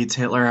Everybody Hates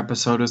Hitler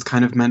episode was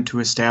kind of meant to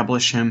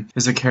establish him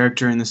as a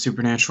character in the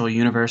Supernatural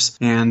universe,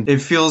 and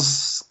it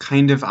feels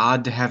kind of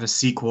odd to have a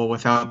sequel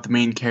without the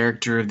main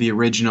character of the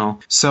original.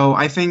 So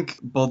I think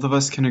both of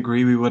us can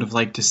agree we would have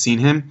liked to seen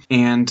him,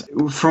 and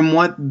from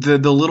what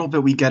the little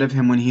bit we get of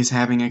him when he's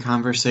having a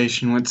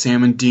conversation with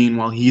Sam and Dean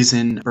while he's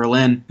in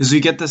Berlin, is we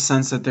get the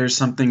sense that there's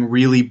something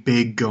really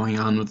big going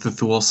on with the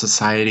Thule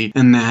Society,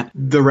 and that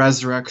the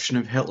resurrection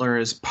of Hitler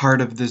is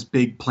part of this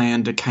big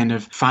plan to kind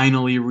of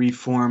finally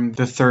reform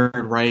the Third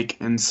Reich.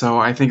 And so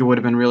I think it would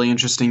have been really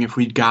interesting if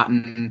we'd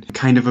gotten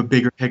kind of a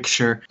bigger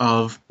picture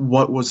of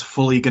what was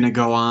fully going to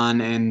go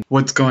on and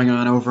what's going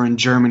on over in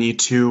Germany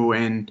too,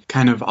 and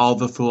kind of all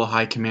the Thule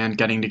High Command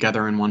getting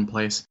together in one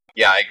place.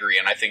 Yeah, I agree,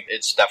 and I think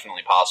it's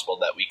definitely possible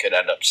that we could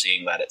end up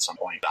seeing that at some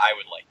point. I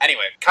would like.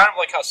 Anyway, kind of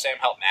like how Sam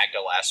helped Magda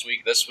last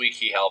week, this week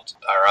he helped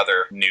our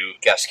other new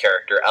guest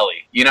character,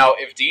 Ellie. You know,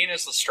 if Dean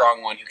is the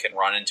strong one who can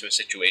run into a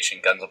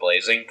situation guns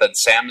a-blazing, then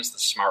Sam is the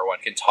smart one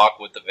who can talk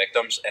with the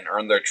victims and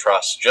earn their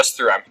trust just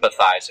through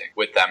empathizing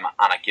with them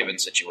on a given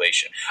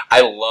situation. I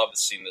love the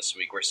scene this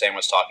week where Sam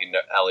was talking to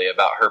Ellie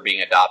about her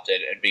being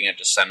adopted and being a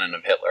descendant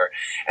of Hitler,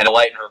 and to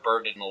lighten her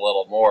burden a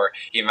little more,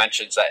 he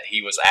mentions that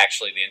he was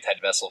actually the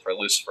intended vessel for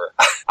Lucifer,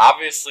 philosopher.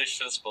 Obviously,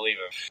 she doesn't believe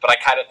him, but I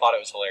kind of thought it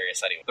was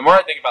hilarious anyway. The more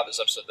I think about this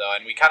episode, though,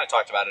 and we kind of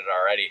talked about it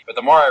already, but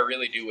the more I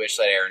really do wish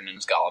that Aaron and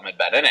Gollum had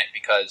been in it,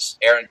 because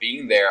Aaron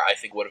being there, I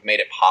think, would have made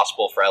it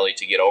possible for Ellie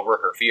to get over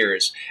her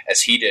fears,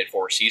 as he did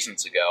 4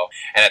 seasons ago.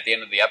 And at the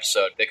end of the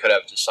episode, they could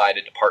have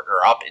decided to partner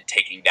up in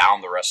taking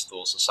down the rest of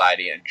Thule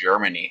Society and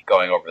Germany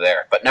going over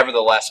there. But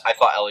nevertheless, I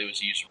thought Ellie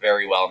was used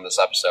very well in this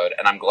episode,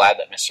 and I'm glad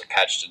that Mr.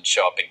 Ketch didn't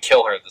show up and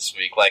kill her this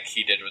week like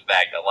he did with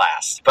Magda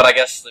last. But I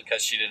guess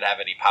because she didn't have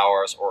any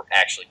powers or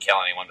actually kill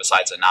anyone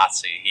besides a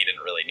Nazi, he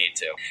didn't really need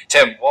to.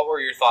 Tim, what were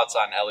your thoughts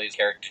on Ellie's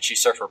character? Did she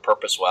serve her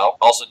purpose well?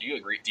 Also, do you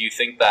agree? Do you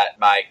think that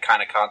my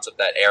kind of concept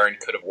that Aaron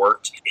could have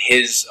worked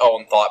his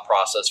own thought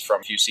process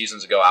from a few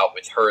seasons ago out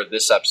with her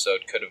this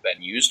episode could have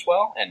been used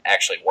well and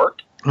actually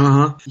worked?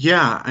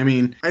 Yeah, I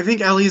mean, I think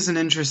Ellie's an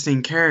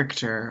interesting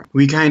character.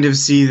 We kind of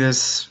see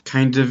this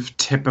kind of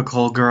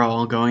typical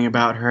girl going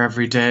about her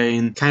every day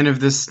and kind of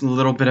this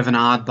little bit of an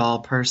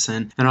oddball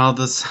person. And all of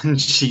a sudden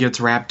she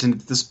gets wrapped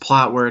into this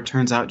plot where it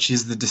turns out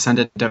she's the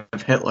descendant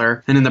of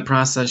Hitler. And in the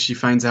process she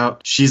finds out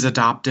she's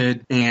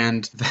adopted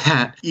and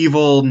that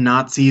evil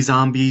Nazi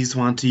zombies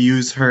want to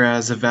use her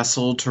as a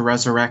vessel to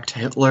resurrect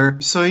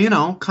Hitler. So, you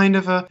know, kind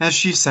of as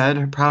she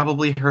said,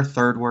 probably her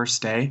third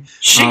worst day.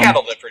 She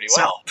handled it pretty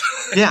well.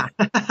 Yeah.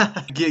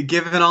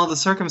 Given all the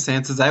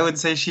circumstances, I would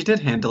say she did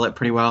handle it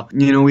pretty well.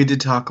 You know, we did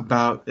talk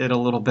about it a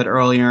little bit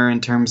earlier in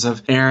terms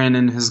of Aaron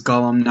and his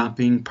Gollum not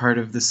being part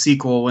of the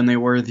sequel when they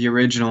were the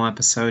original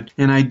episode.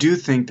 And I do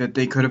think that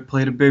they could have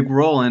played a big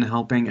role in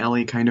helping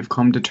Ellie kind of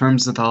come to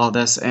terms with all of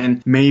this.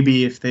 And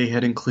maybe if they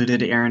had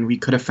included Aaron, we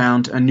could have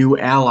found a new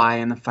ally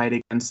in the fight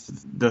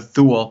against the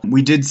Thule.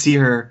 We did see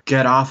her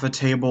get off a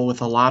table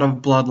with a lot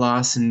of blood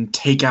loss and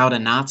take out a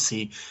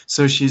Nazi.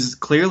 So she's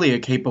clearly a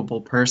capable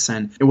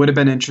person. It would have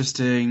been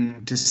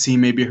interesting to see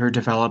maybe her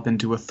develop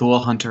into a Thule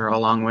hunter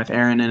along with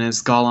Aaron and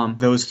his Gollum.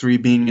 Those three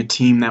being a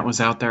team that was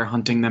out there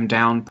hunting them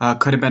down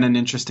could have been an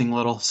interesting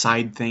little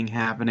side thing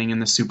happening in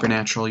the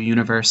supernatural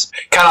universe.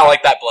 Kind of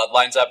like that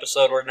Bloodlines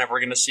episode we're never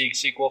going to see a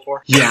sequel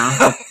for.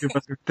 Yeah,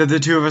 the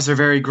two of us are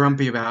very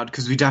grumpy about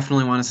because we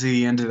definitely want to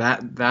see the end of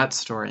that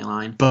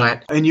storyline.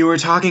 And you were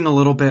talking a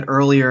little bit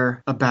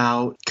earlier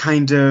about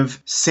kind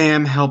of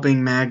Sam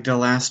helping Magda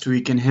last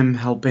week and him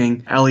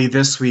helping Ellie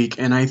this week,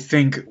 and I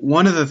think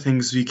one of the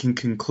things we can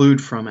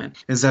conclude from it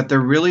is that they're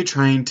really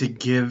trying to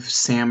give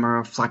Sam a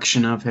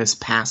reflection of his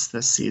past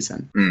this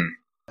season.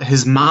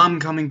 His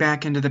mom coming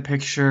back into the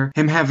picture,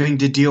 him having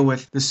to deal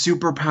with the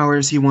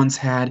superpowers he once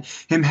had,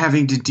 him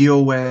having to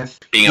deal with,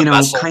 being a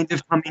vessel. Kind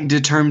of coming to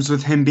terms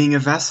with him being a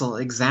vessel.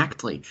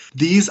 Exactly.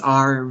 These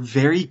are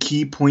very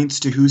key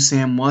points to who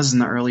Sam was in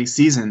the early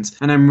seasons,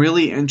 and I'm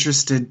really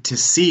interested to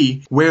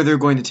see where they're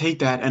going to take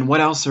that and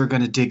what else they're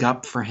going to dig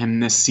up for him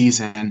this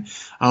season.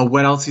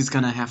 What else he's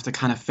going to have to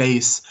kind of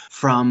face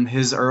from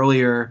his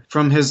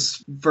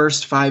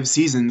first 5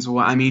 seasons.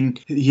 Well, I mean,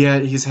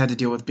 he's had to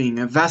deal with being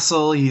a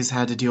vessel, he's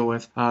had to deal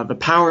with the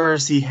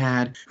powers he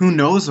had. Who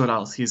knows what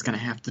else he's going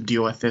to have to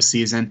deal with this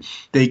season.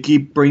 They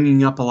keep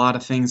bringing up a lot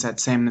of things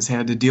that Sam has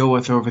had to deal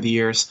with over the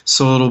years,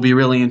 so it'll be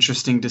really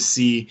interesting to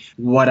see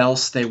what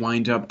else they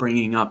wind up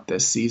bringing up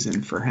this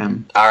season for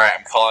him. All right,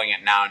 I'm calling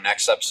it now.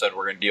 Next episode,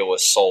 we're going to deal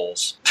with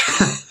souls.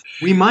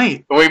 We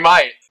might.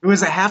 It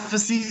was a half a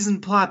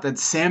season plot that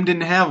Sam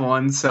didn't have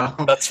one, so...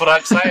 That's what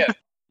I'm saying.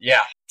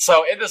 Yeah.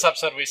 So in this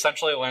episode, we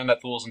essentially learned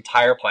that Thule's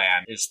entire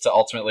plan is to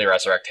ultimately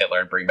resurrect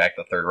Hitler and bring back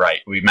the Third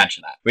Reich. We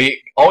mentioned that.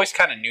 We always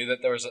kind of knew that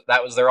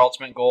that was their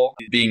ultimate goal,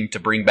 being to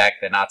bring back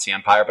the Nazi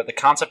Empire, but the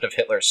concept of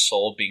Hitler's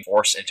soul being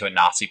forced into a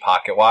Nazi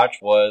pocket watch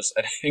was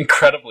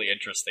incredibly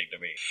interesting to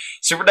me.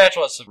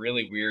 Supernatural has some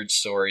really weird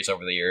stories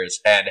over the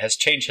years and has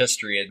changed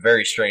history in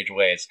very strange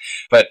ways,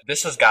 but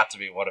this has got to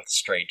be one of the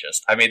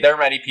strangest. I mean, there are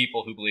many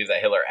people who believe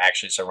that Hitler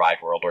actually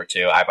survived World War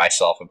II. I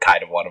myself am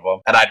kind of one of them,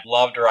 and I'd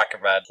love to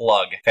recommend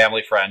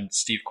family friend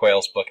Steve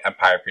Quayle's book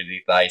Empire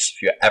Beneath the Ice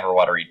if you ever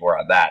want to read more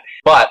on that.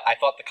 But I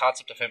thought the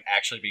concept of him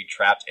actually being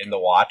trapped in the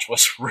watch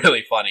was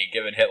really funny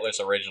given Hitler's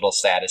original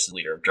status as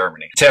leader of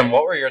Germany. Tim,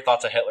 what were your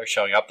thoughts on Hitler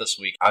showing up this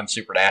week on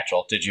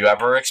Supernatural? Did you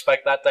ever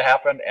expect that to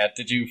happen? And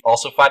did you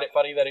also find it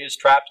funny that he was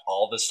trapped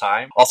all this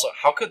time? Also,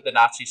 how could the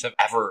Nazis have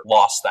ever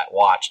lost that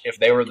watch if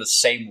they were the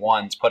same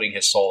ones putting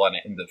his soul in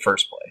it in the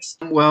first place?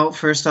 Well,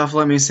 first off,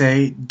 let me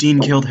say Dean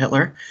killed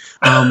Hitler.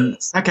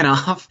 Second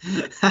off,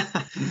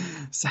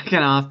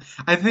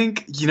 I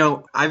think,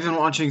 I've been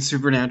watching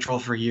Supernatural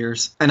for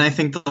years, and I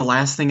think the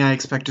last thing I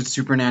expected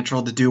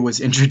Supernatural to do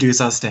was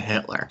introduce us to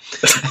Hitler.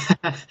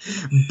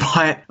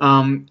 But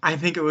I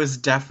think it was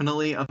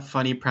definitely a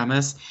funny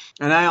premise,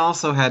 and I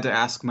also had to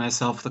ask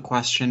myself the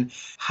question,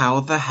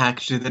 how the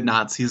heck did the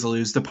Nazis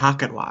lose the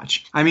pocket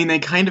watch? I mean, they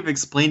kind of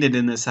explained it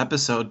in this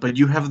episode, but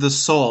you have the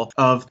soul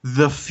of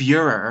the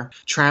Fuhrer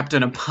trapped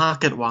in a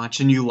pocket watch,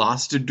 and you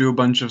lost it to a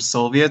bunch of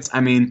Soviets. I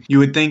mean, you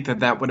would think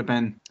that would have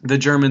been the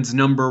Germans'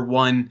 number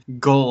one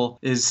goal,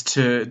 is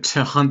to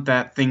hunt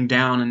that thing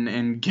down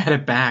and get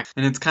it back.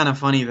 And it's kind of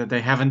funny that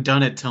they haven't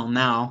done it till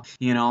now,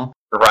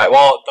 Right.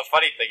 Well, the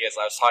funny thing is,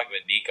 I was talking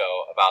with Nico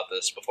about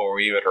this before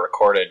we even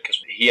recorded,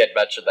 because he had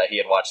mentioned that he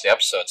had watched the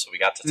episode, so we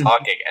got to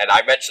talking, and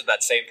I mentioned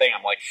that same thing.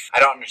 I'm like, I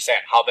don't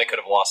understand how they could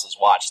have lost his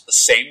watch. The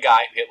same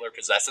guy Hitler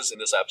possesses in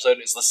this episode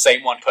is the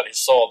same one who put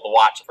his soul in the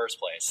watch in the first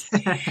place.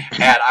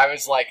 And I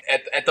was like,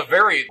 at the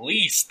very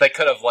least, they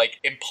could have, like,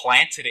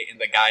 implanted it in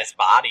the guy's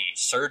body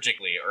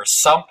surgically or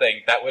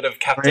something that would have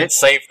kept it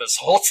safe this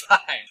whole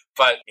time.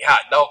 But, yeah,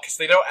 no, because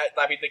they don't,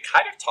 I mean, they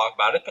kind of talk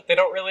about it, but they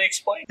don't really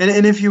explain.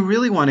 And if you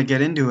really want to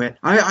get into it,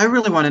 I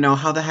really want to know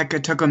how the heck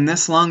it took them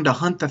this long to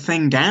hunt the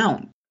thing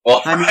down. Well,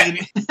 I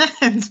mean,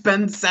 it's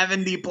been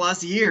 70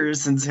 plus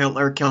years since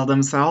Hitler killed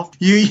himself.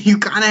 You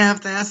kind of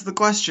have to ask the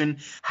question,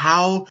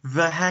 how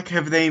the heck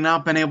have they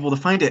not been able to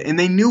find it? And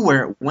they knew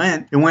where it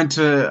went. It went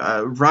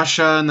to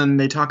Russia, and then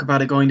they talk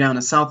about it going down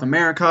to South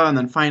America, and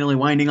then finally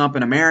winding up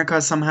in America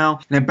somehow,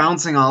 and it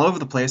bouncing all over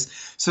the place.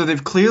 So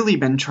they've clearly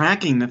been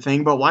tracking the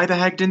thing, but why the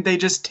heck didn't they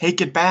just take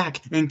it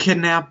back and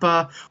kidnap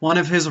one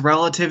of his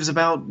relatives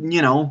about,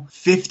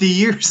 50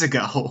 years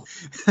ago?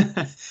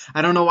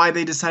 I don't know why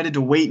they decided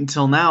to wait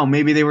until now.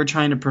 Maybe they were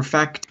trying to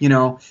perfect,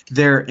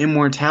 their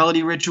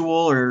immortality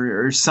ritual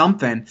or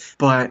something.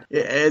 But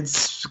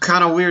it's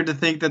kind of weird to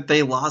think that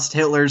they lost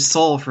Hitler's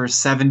soul for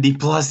 70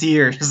 plus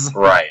years.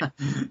 Right.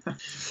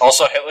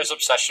 Also, Hitler's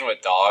obsession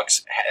with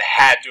dogs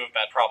had to have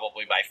been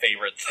probably my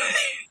favorite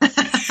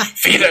thing.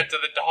 Feed it to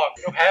the dog.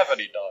 We don't have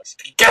any dogs.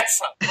 Get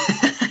some.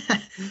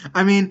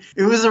 I mean,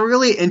 it was a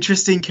really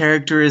interesting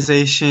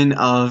characterization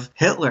of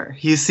Hitler.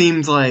 He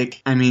seemed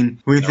like,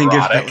 we think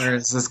of Hitler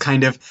as this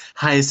kind of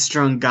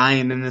high-strung guy,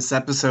 and in this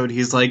episode,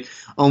 he's like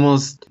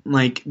almost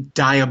like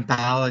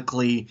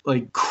diabolically,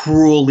 like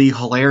cruelly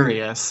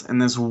hilarious in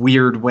this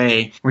weird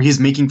way, where he's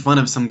making fun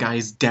of some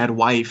guy's dead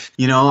wife.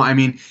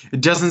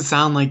 It doesn't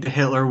sound like the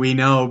Hitler we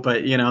know,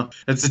 but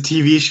it's a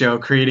TV show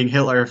creating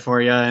Hitler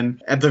for you,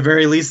 and at the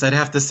very least, I'd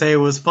have to say it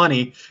was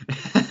funny.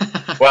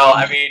 Well,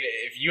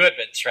 if you had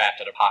been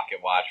trapped in a pocket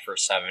watch for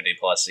 70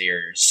 plus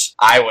years,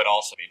 I would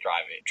also be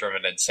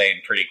driven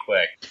insane pretty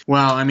quick.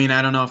 Well,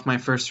 I don't know if my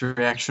first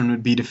reaction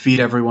would be to feed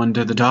everyone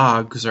to the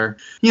dogs, or,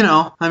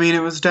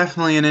 it was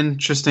definitely an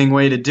interesting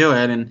way to do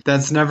it, and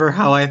that's never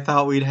how I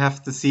thought we'd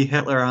have to see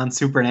Hitler on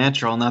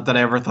Supernatural. Not that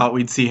I ever thought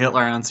we'd see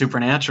Hitler on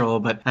Supernatural,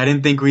 but I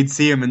didn't think we'd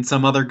see him in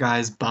some other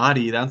guy's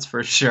body, that's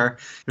for sure.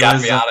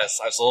 Gotta be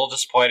honest, I was a little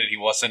disappointed he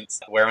wasn't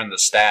wearing the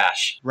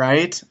stash.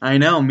 Right? I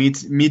know, me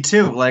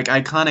too. Like,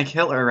 iconic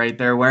Hitler right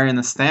there wearing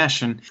the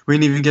stash, and we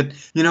didn't even get,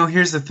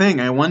 here's the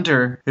thing, I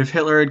wonder if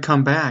Hitler had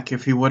come back,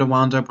 if he would have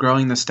wound up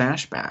growing the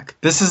stash back.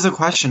 This is a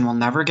question we'll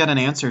never get an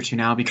answer to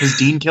now, because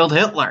Dean killed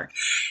Hitler.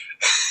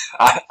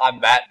 On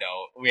that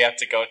note, we have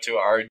to go to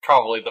our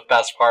probably the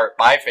best part,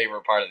 my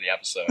favorite part of the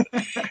episode.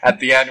 At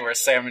the end, where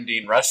Sam and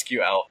Dean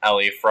rescue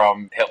Ellie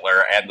from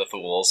Hitler and the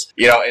Thools.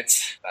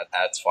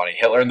 That's funny.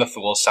 Hitler and the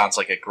Thools sounds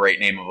like a great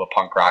name of a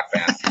punk rock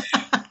band.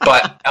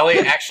 But Ellie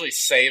actually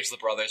saves the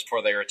brothers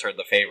before they return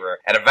the favor,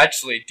 and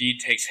eventually Dean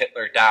takes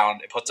Hitler down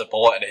and puts a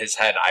bullet in his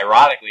head,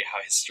 ironically how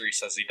history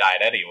says he died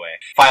anyway,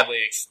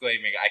 finally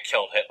exclaiming, "I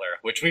killed Hitler,"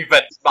 which we've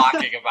been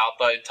mocking about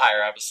the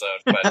entire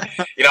episode. But,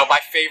 my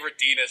favorite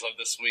Deanism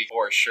this week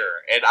for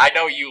sure. And I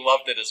know you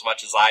loved it as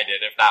much as I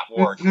did, if not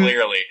more,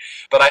 clearly.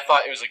 But I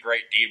thought it was a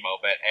great Dean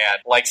moment,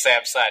 and like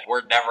Sam said,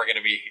 we're never going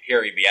to be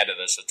hearing the end of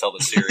this until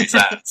the series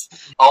ends.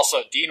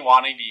 Also, Dean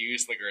wanting to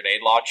use the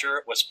grenade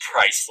launcher was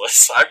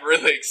priceless. I'm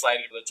really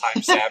excited for the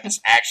time Sam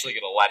is actually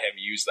going to let him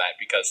use that,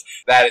 because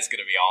that is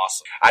going to be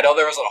awesome. I know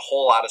there wasn't a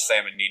whole lot of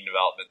Sam and Dean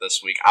development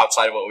this week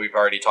outside of what we've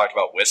already talked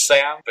about with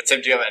Sam, but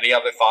Tim, do you have any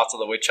other thoughts on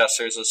the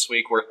Winchesters this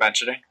week worth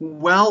mentioning?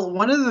 Well,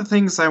 one of the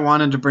things I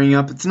wanted to bring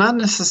up, it's not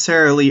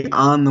necessarily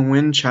on the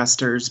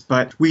Winchesters,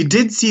 but we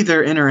did see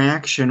their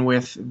interaction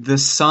with the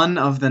son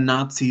of the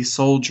Nazi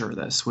soldier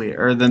this week,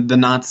 or the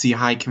Nazi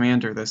high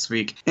commander this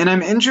week, and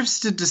I'm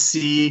interested to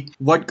see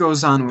what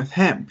goes on with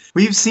him.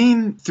 We've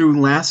seen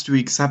through last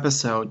week's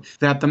episode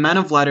that the men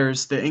of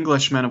letters, the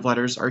English men of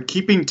letters, are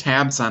keeping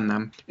tabs on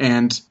them,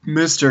 and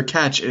Mr.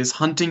 Ketch is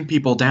hunting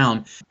people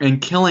down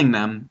and killing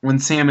them when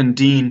Sam and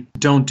Dean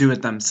don't do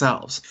it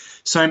themselves.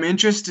 So I'm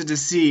interested to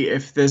see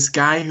if this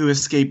guy who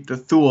escaped the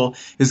Thule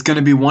is going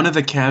to be one of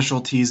the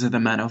casualties of the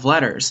Men of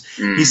Letters.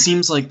 He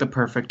seems like the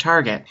perfect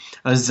target.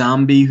 A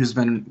zombie who's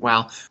been,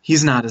 well,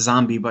 he's not a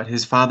zombie, but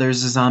his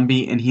father's a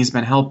zombie, and he's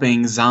been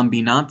helping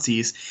zombie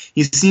Nazis.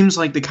 He seems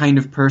like the kind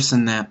of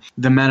person that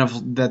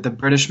the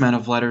British Men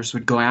of Letters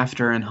would go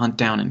after and hunt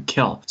down and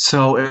kill.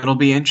 So it'll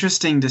be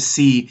interesting to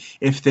see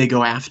if they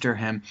go after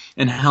him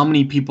and how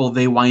many people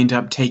they wind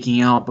up taking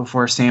out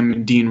before Sam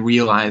and Dean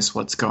realize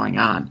what's going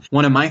on.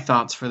 One of my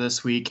thoughts for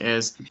this week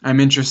is I'm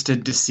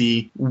interested to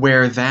see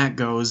where that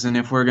goes, and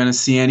if we're going to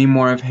see any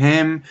more of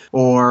him,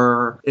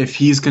 or if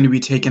he's going to be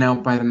taken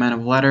out by the Men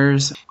of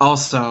Letters.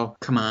 Also,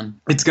 come on,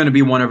 it's going to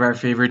be one of our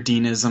favorite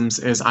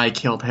Deanisms is "I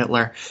killed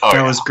Hitler."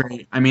 That was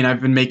great.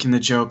 I've been making the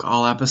joke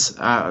all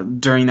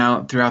episode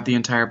throughout the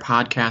entire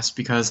podcast us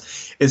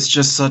because it's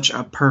just such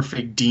a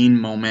perfect Dean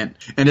moment.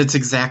 And it's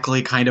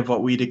exactly kind of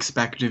what we'd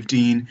expect of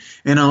Dean.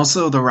 And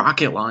also the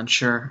rocket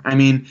launcher. I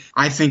mean,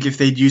 I think if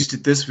they'd used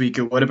it this week,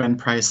 it would have been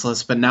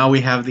priceless. But now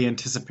we have the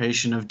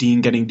anticipation of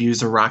Dean getting to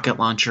use a rocket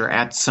launcher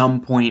at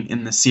some point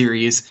in the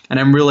series. And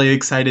I'm really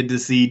excited to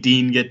see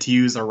Dean get to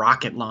use a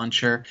rocket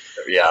launcher.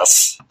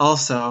 Yes.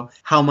 Also,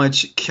 how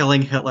much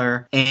killing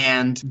Hitler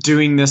and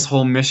doing this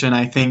whole mission,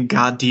 I think,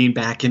 got Dean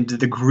back into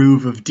the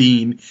groove of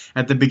Dean.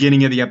 At the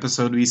beginning of the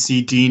episode, we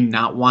see Dean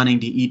not wanting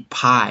to eat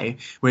pie,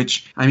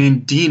 which, I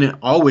mean, Dean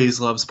always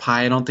loves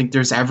pie. I don't think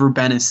there's ever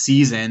been a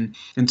season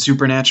in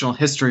Supernatural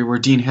history where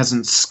Dean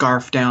hasn't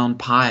scarfed down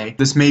pie.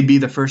 This may be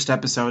the first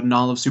episode in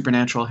all of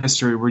Supernatural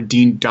history where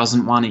Dean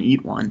doesn't want to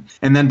eat one.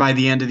 And then by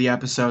the end of the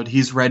episode,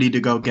 he's ready to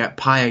go get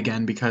pie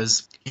again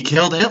because he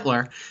killed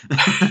Hitler.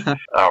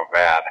 Oh,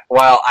 man.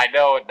 Well, I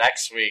know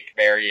next week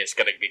Mary is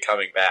going to be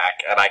coming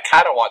back, and I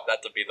kind of want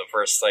that to be the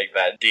first thing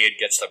that Dean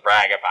gets to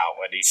brag about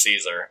when he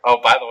sees her.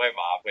 Oh, by the way,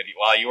 Mom,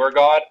 while you were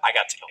gone, I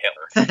got to kill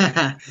Hitler.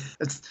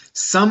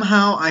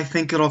 Somehow, I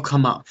think it'll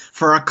come up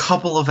for a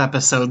couple of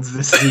episodes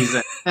this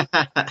season.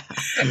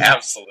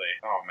 Absolutely.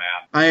 Oh,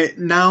 man.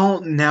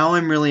 Now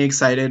I'm really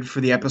excited for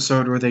the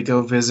episode where they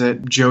go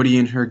visit Jody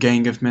and her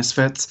gang of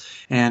misfits,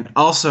 and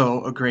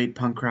also a great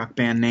punk rock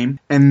band name.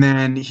 And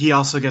then he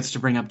also gets to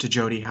bring up to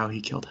Jody how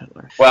he killed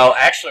Hitler. Well,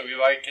 actually, we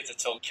might get to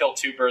kill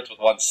two birds with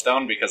one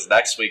stone because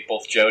next week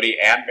both Jody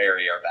and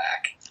Mary are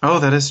back. Oh,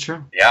 that is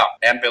true. Yeah,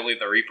 and Billy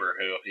the Reaper,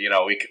 who,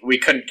 we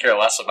couldn't care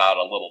less about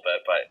a little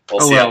bit, but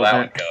we'll see how that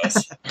one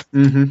goes.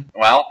 Mm-hmm.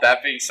 Well,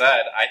 that being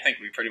said, I think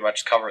we pretty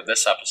much covered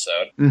this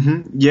episode.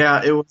 Mm-hmm.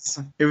 Yeah, it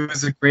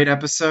was a great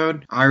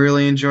episode. I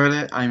really enjoyed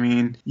it. I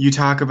mean, you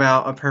talk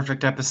about a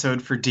perfect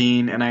episode for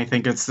Dean, and I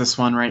think it's this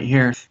one right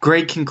here.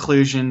 Great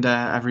conclusion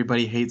to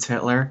Everybody Hates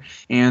Hitler,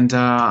 and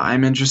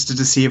I'm interested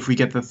to see if we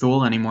get the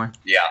Thule anymore.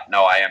 Yeah,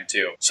 no, I am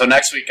too. So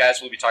next week,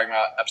 guys, we'll be talking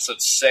about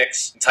episode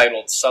 6,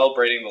 entitled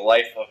Celebrating the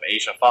Life of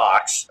Asia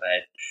Fox.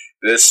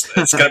 It's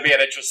going to be an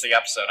interesting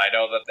episode. I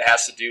know that it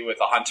has to do with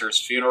the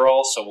Hunter's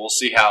funeral, so we'll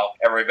see how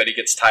everybody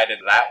gets tied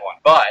into that one.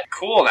 But,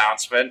 cool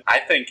announcement, I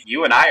think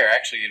you and I are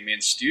actually going to be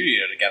in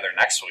studio together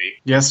next week.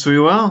 Yes,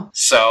 we will.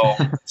 So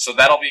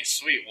that'll be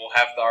sweet. We'll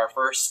have our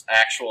first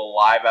actual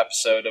live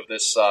episode of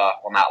this, well,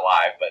 not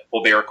live, but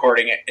we'll be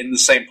recording it in the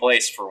same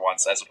place for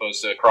once, as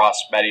opposed to across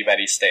many,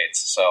 many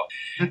states. So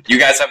you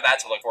guys have that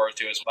to look forward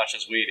to as much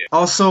as we do.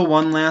 Also,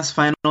 one last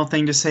final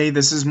thing to say.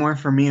 This is more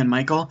for me and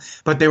Michael,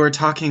 but they were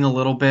talking a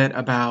little bit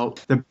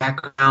about the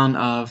background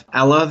of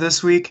Ella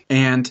this week,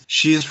 and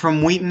she's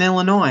from Wheaton,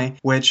 Illinois,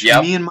 which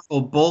me and Michael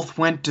both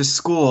went to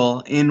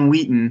school in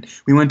Wheaton.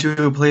 We went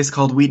to a place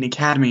called Wheaton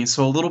Academy,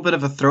 so a little bit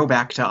of a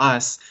throwback to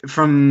us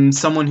from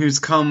someone who's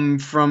come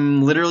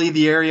from literally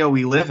the area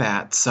we live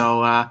at.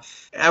 So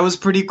that was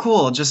pretty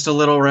cool. Just a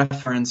little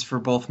reference for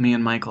both me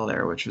and Michael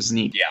there, which was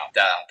neat. Yeah,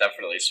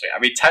 definitely sweet. I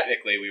mean,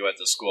 technically we went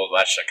to school in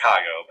West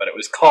Chicago, but it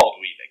was called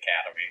Wheaton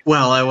Academy.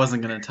 Well, I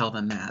wasn't going to tell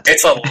them that.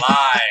 It's a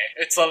lie.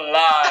 It's a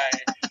lie.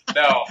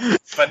 No,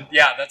 but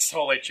yeah, that's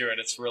totally true, and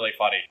it's really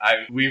funny.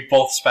 We've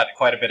both spent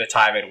quite a bit of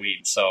time at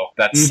Wheaton, so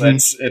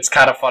it's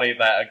kind of funny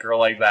that a girl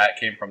like that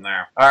came from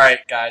there. All right,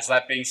 guys,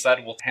 that being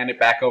said, we'll hand it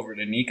back over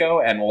to Nico,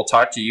 and we'll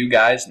talk to you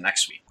guys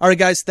next week. All right,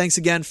 guys, thanks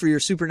again for your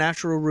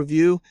Supernatural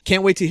review.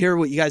 Can't wait to hear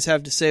what you guys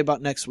have to say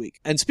about next week.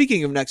 And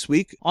speaking of next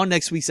week, on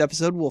next week's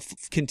episode, we'll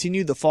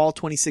continue the fall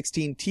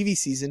 2016 TV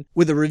season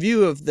with a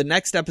review of the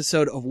next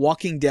episode of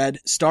Walking Dead,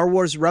 Star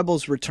Wars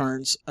Rebels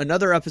Returns,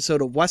 another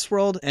episode of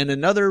Westworld, and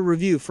another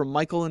review from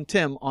Michael and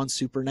Tim on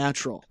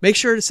Supernatural. Make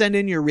sure to send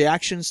in your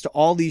reactions to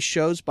all these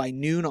shows by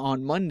noon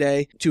on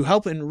Monday to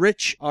help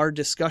enrich our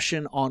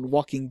discussion on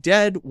Walking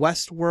Dead,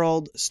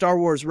 Westworld, Star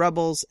Wars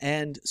Rebels,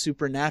 and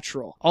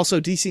Supernatural.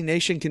 Also, DC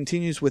Nation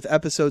continues with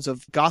episodes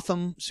of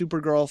Gotham,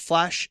 Supergirl,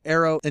 Flash,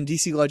 Arrow, and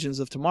DC Legends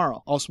of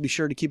Tomorrow. Also, be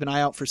sure to keep an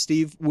eye out for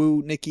Steve,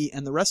 Wu, Nikki,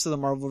 and the rest of the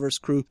Marvelverse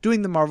crew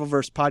doing the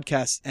Marvelverse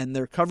podcast and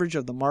their coverage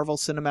of the Marvel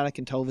Cinematic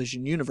and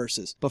Television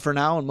universes. But for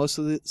now and most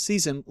of the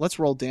season, let's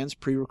roll Dan's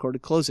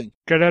pre-recorded closing.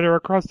 Get at our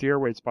Across the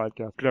Airwaves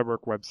podcast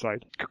network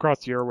website,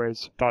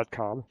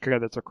 acrosstheairwaves.com.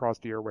 Again, that's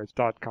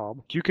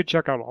acrosstheairwaves.com. You can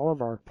check out all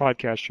of our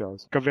podcast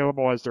shows,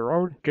 available as their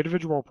own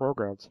individual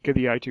programs in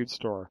the iTunes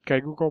Store,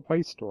 Google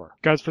Play Store.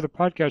 Guys, for the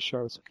podcast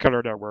shows on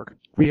our network,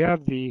 we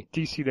have the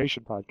DC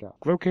Nation podcast,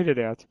 located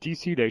at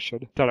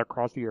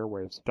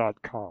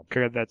dcnation.acrosstheairwaves.com.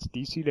 Again, that's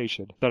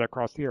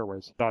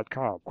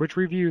dcnation.acrosstheairwaves.com, which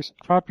reviews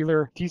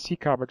popular DC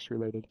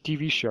Comics-related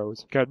TV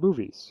shows and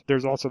movies.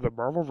 There's also the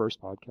Marvelverse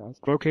podcast,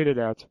 located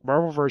at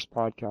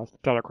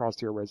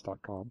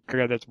marvelversepodcast.acrosstheairwaves.com.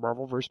 Again, that's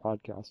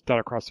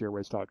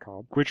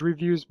marvelversepodcast.acrosstheairwaves.com, which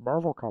reviews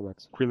Marvel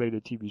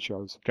Comics-related TV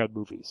shows and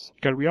movies.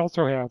 Again, we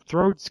also have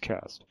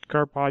Thronescast,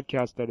 our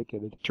podcast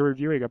dedicated to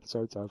reviewing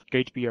episodes of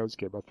HBO's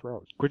Game of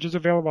Thrones, which is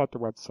available at the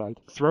website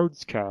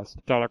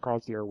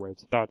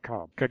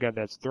thronescast.acrosstheairwaves.com. Again,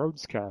 that's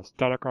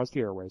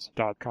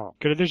thronescast.acrosstheairwaves.com.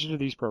 In addition to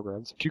these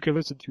programs, you can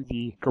listen to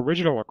the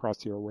original Across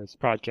the Airwaves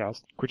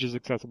podcast, which is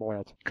accessible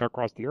at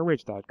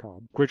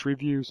acrosstheairwaves.com, which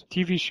reviews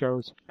TV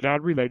shows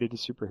not related to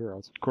superheroes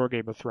shows, core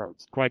Game of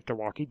Thrones, like The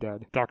Walking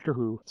Dead, Doctor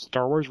Who,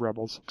 Star Wars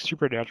Rebels,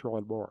 Supernatural,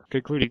 and more,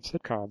 concluding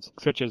sitcoms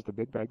such as The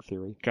Big Bang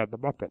Theory and The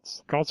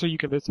Muppets. Also, you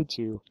can listen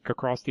to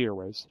Across the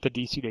Airwaves, the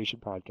DC Nation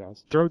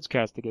podcast,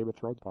 Thronescast, the Game of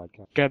Thrones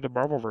podcast, and the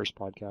Marvelverse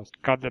podcast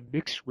on the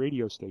Mix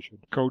radio station,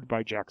 coded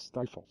by Jack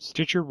Stifle,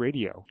 Stitcher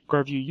Radio, or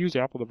if you use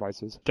Apple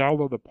devices,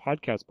 download the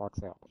Podcast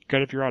Box app.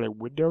 And if you're on a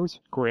Windows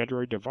or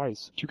Android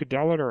device, you can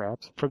download our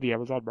apps from the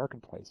Amazon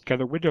Marketplace, and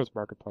the Windows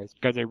Marketplace,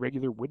 and a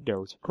regular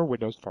Windows or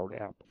Windows Phone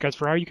app. As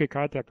for how you can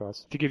contact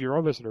us to give your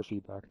own listener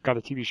feedback on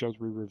the TV shows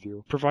we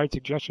review, provide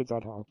suggestions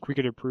on how we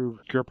can improve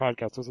your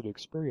podcast listening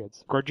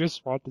experience, or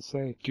just want to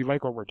say, do you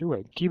like what we're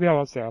doing? Email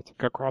us at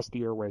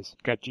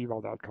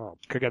acrosstheairwaves@gmail.com.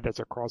 Again, that's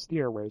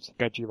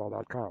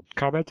acrosstheairwaves@gmail.com.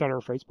 Comment on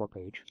our Facebook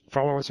page.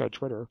 Follow us on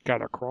Twitter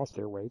at Across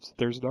the Airwaves.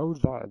 There's no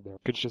the in there.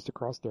 It's just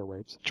Across the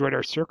Airwaves. Join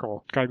our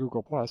circle on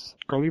Google+,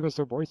 or leave us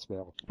a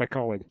voicemail by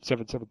calling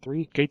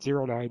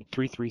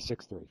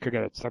 773-809-3363.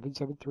 Again, it's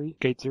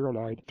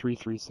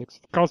 773-809-3363.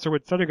 Also,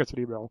 when sending us an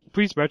email,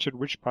 please mention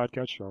which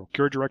podcast show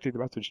you're directing the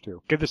message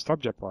to. Give the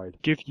subject line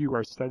if you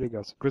are sending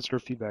us listener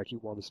feedback you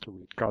want us to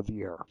read on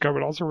the air. I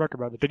would also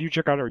recommend that you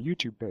check out our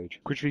YouTube page,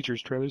 which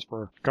features trailers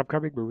for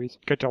upcoming movies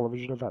and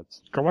television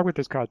events. Along with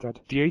this content,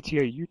 the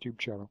ATA YouTube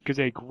channel is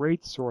a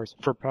great source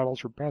for panels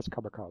from past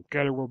Comic-Con,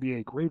 and it will be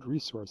a great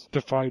resource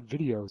to find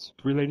videos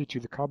related to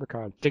the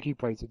Comic-Con taking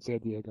place in San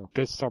Diego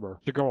this summer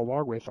to go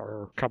along with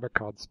our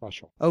Comic-Con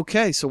special.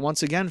 Okay, so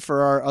once again,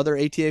 for our other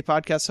ATA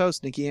podcast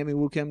hosts, Nikki Amy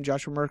Woo Kim,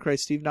 Joshua Mercray,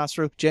 Steve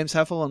Nostro, James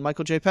Heffel, and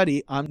Michael J.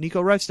 Petty, I'm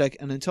Nico Reifsteck,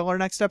 and until our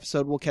next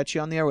episode, we'll catch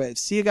you on the airwaves.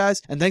 See you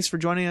guys, and thanks for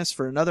joining us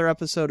for another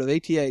episode of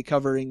ATA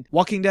covering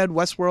Walking Dead,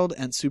 Westworld,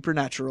 and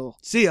Supernatural.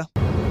 See ya!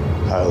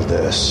 I'll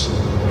this.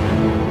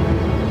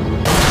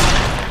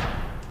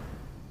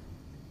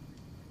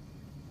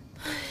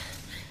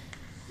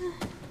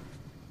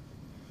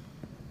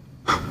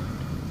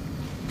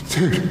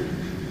 Dude,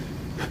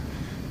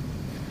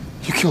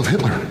 you killed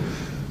Hitler.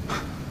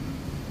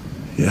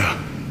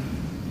 Yeah.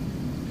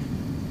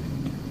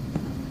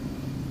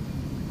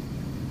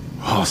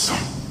 Awesome.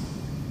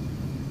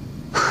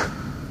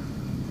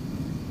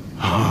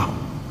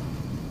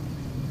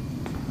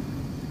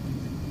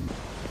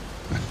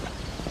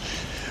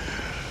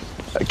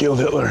 I killed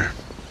Hitler.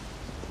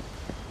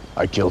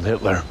 I killed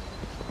Hitler.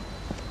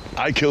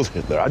 I killed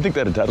Hitler. I think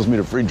that entitles me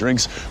to free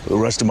drinks for the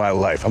rest of my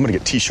life. I'm gonna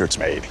get t-shirts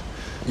made.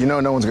 You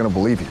know no one's gonna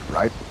believe you,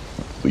 right?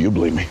 Well, you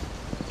believe me.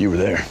 You were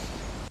there.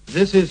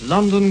 This is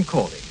London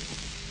calling.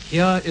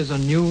 Here is a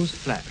news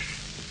flash.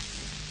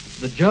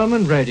 The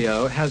German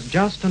radio has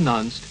just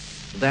announced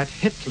that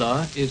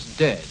Hitler is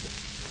dead.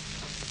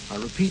 I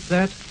repeat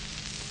that.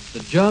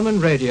 The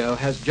German radio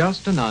has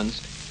just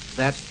announced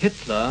that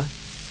Hitler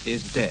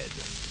is dead.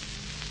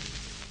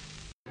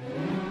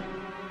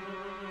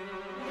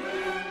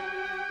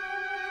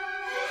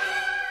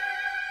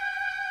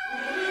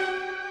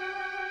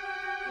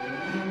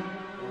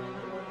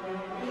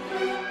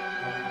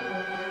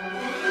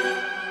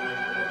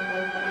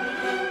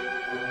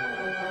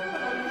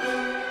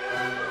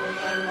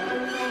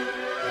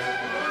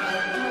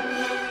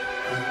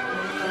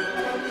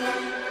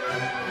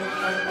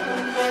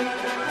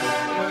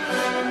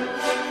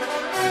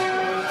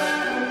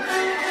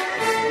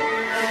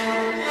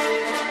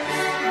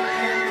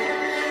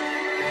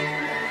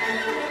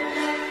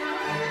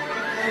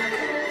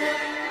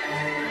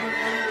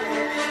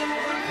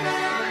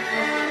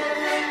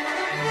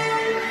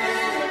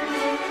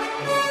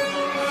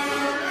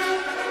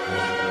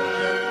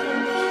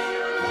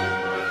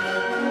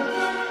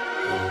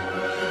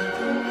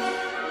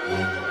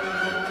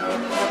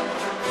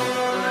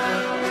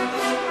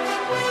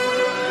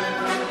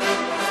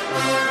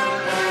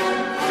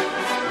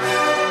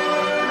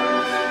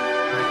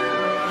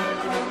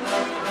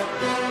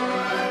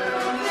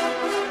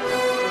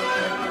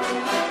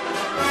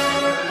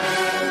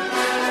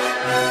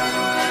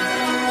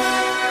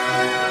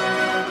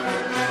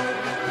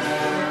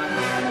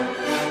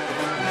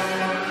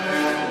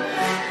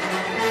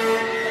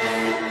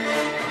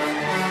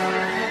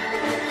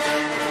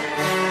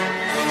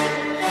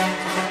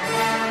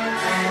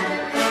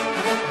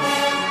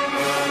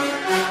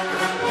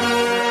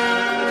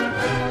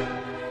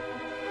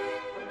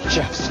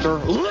 Chester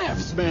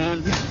lives,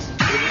 man.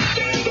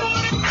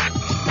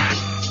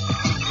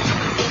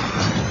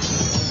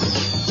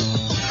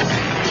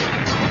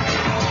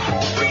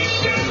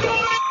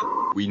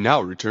 We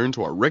now return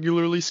to our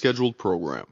regularly scheduled program.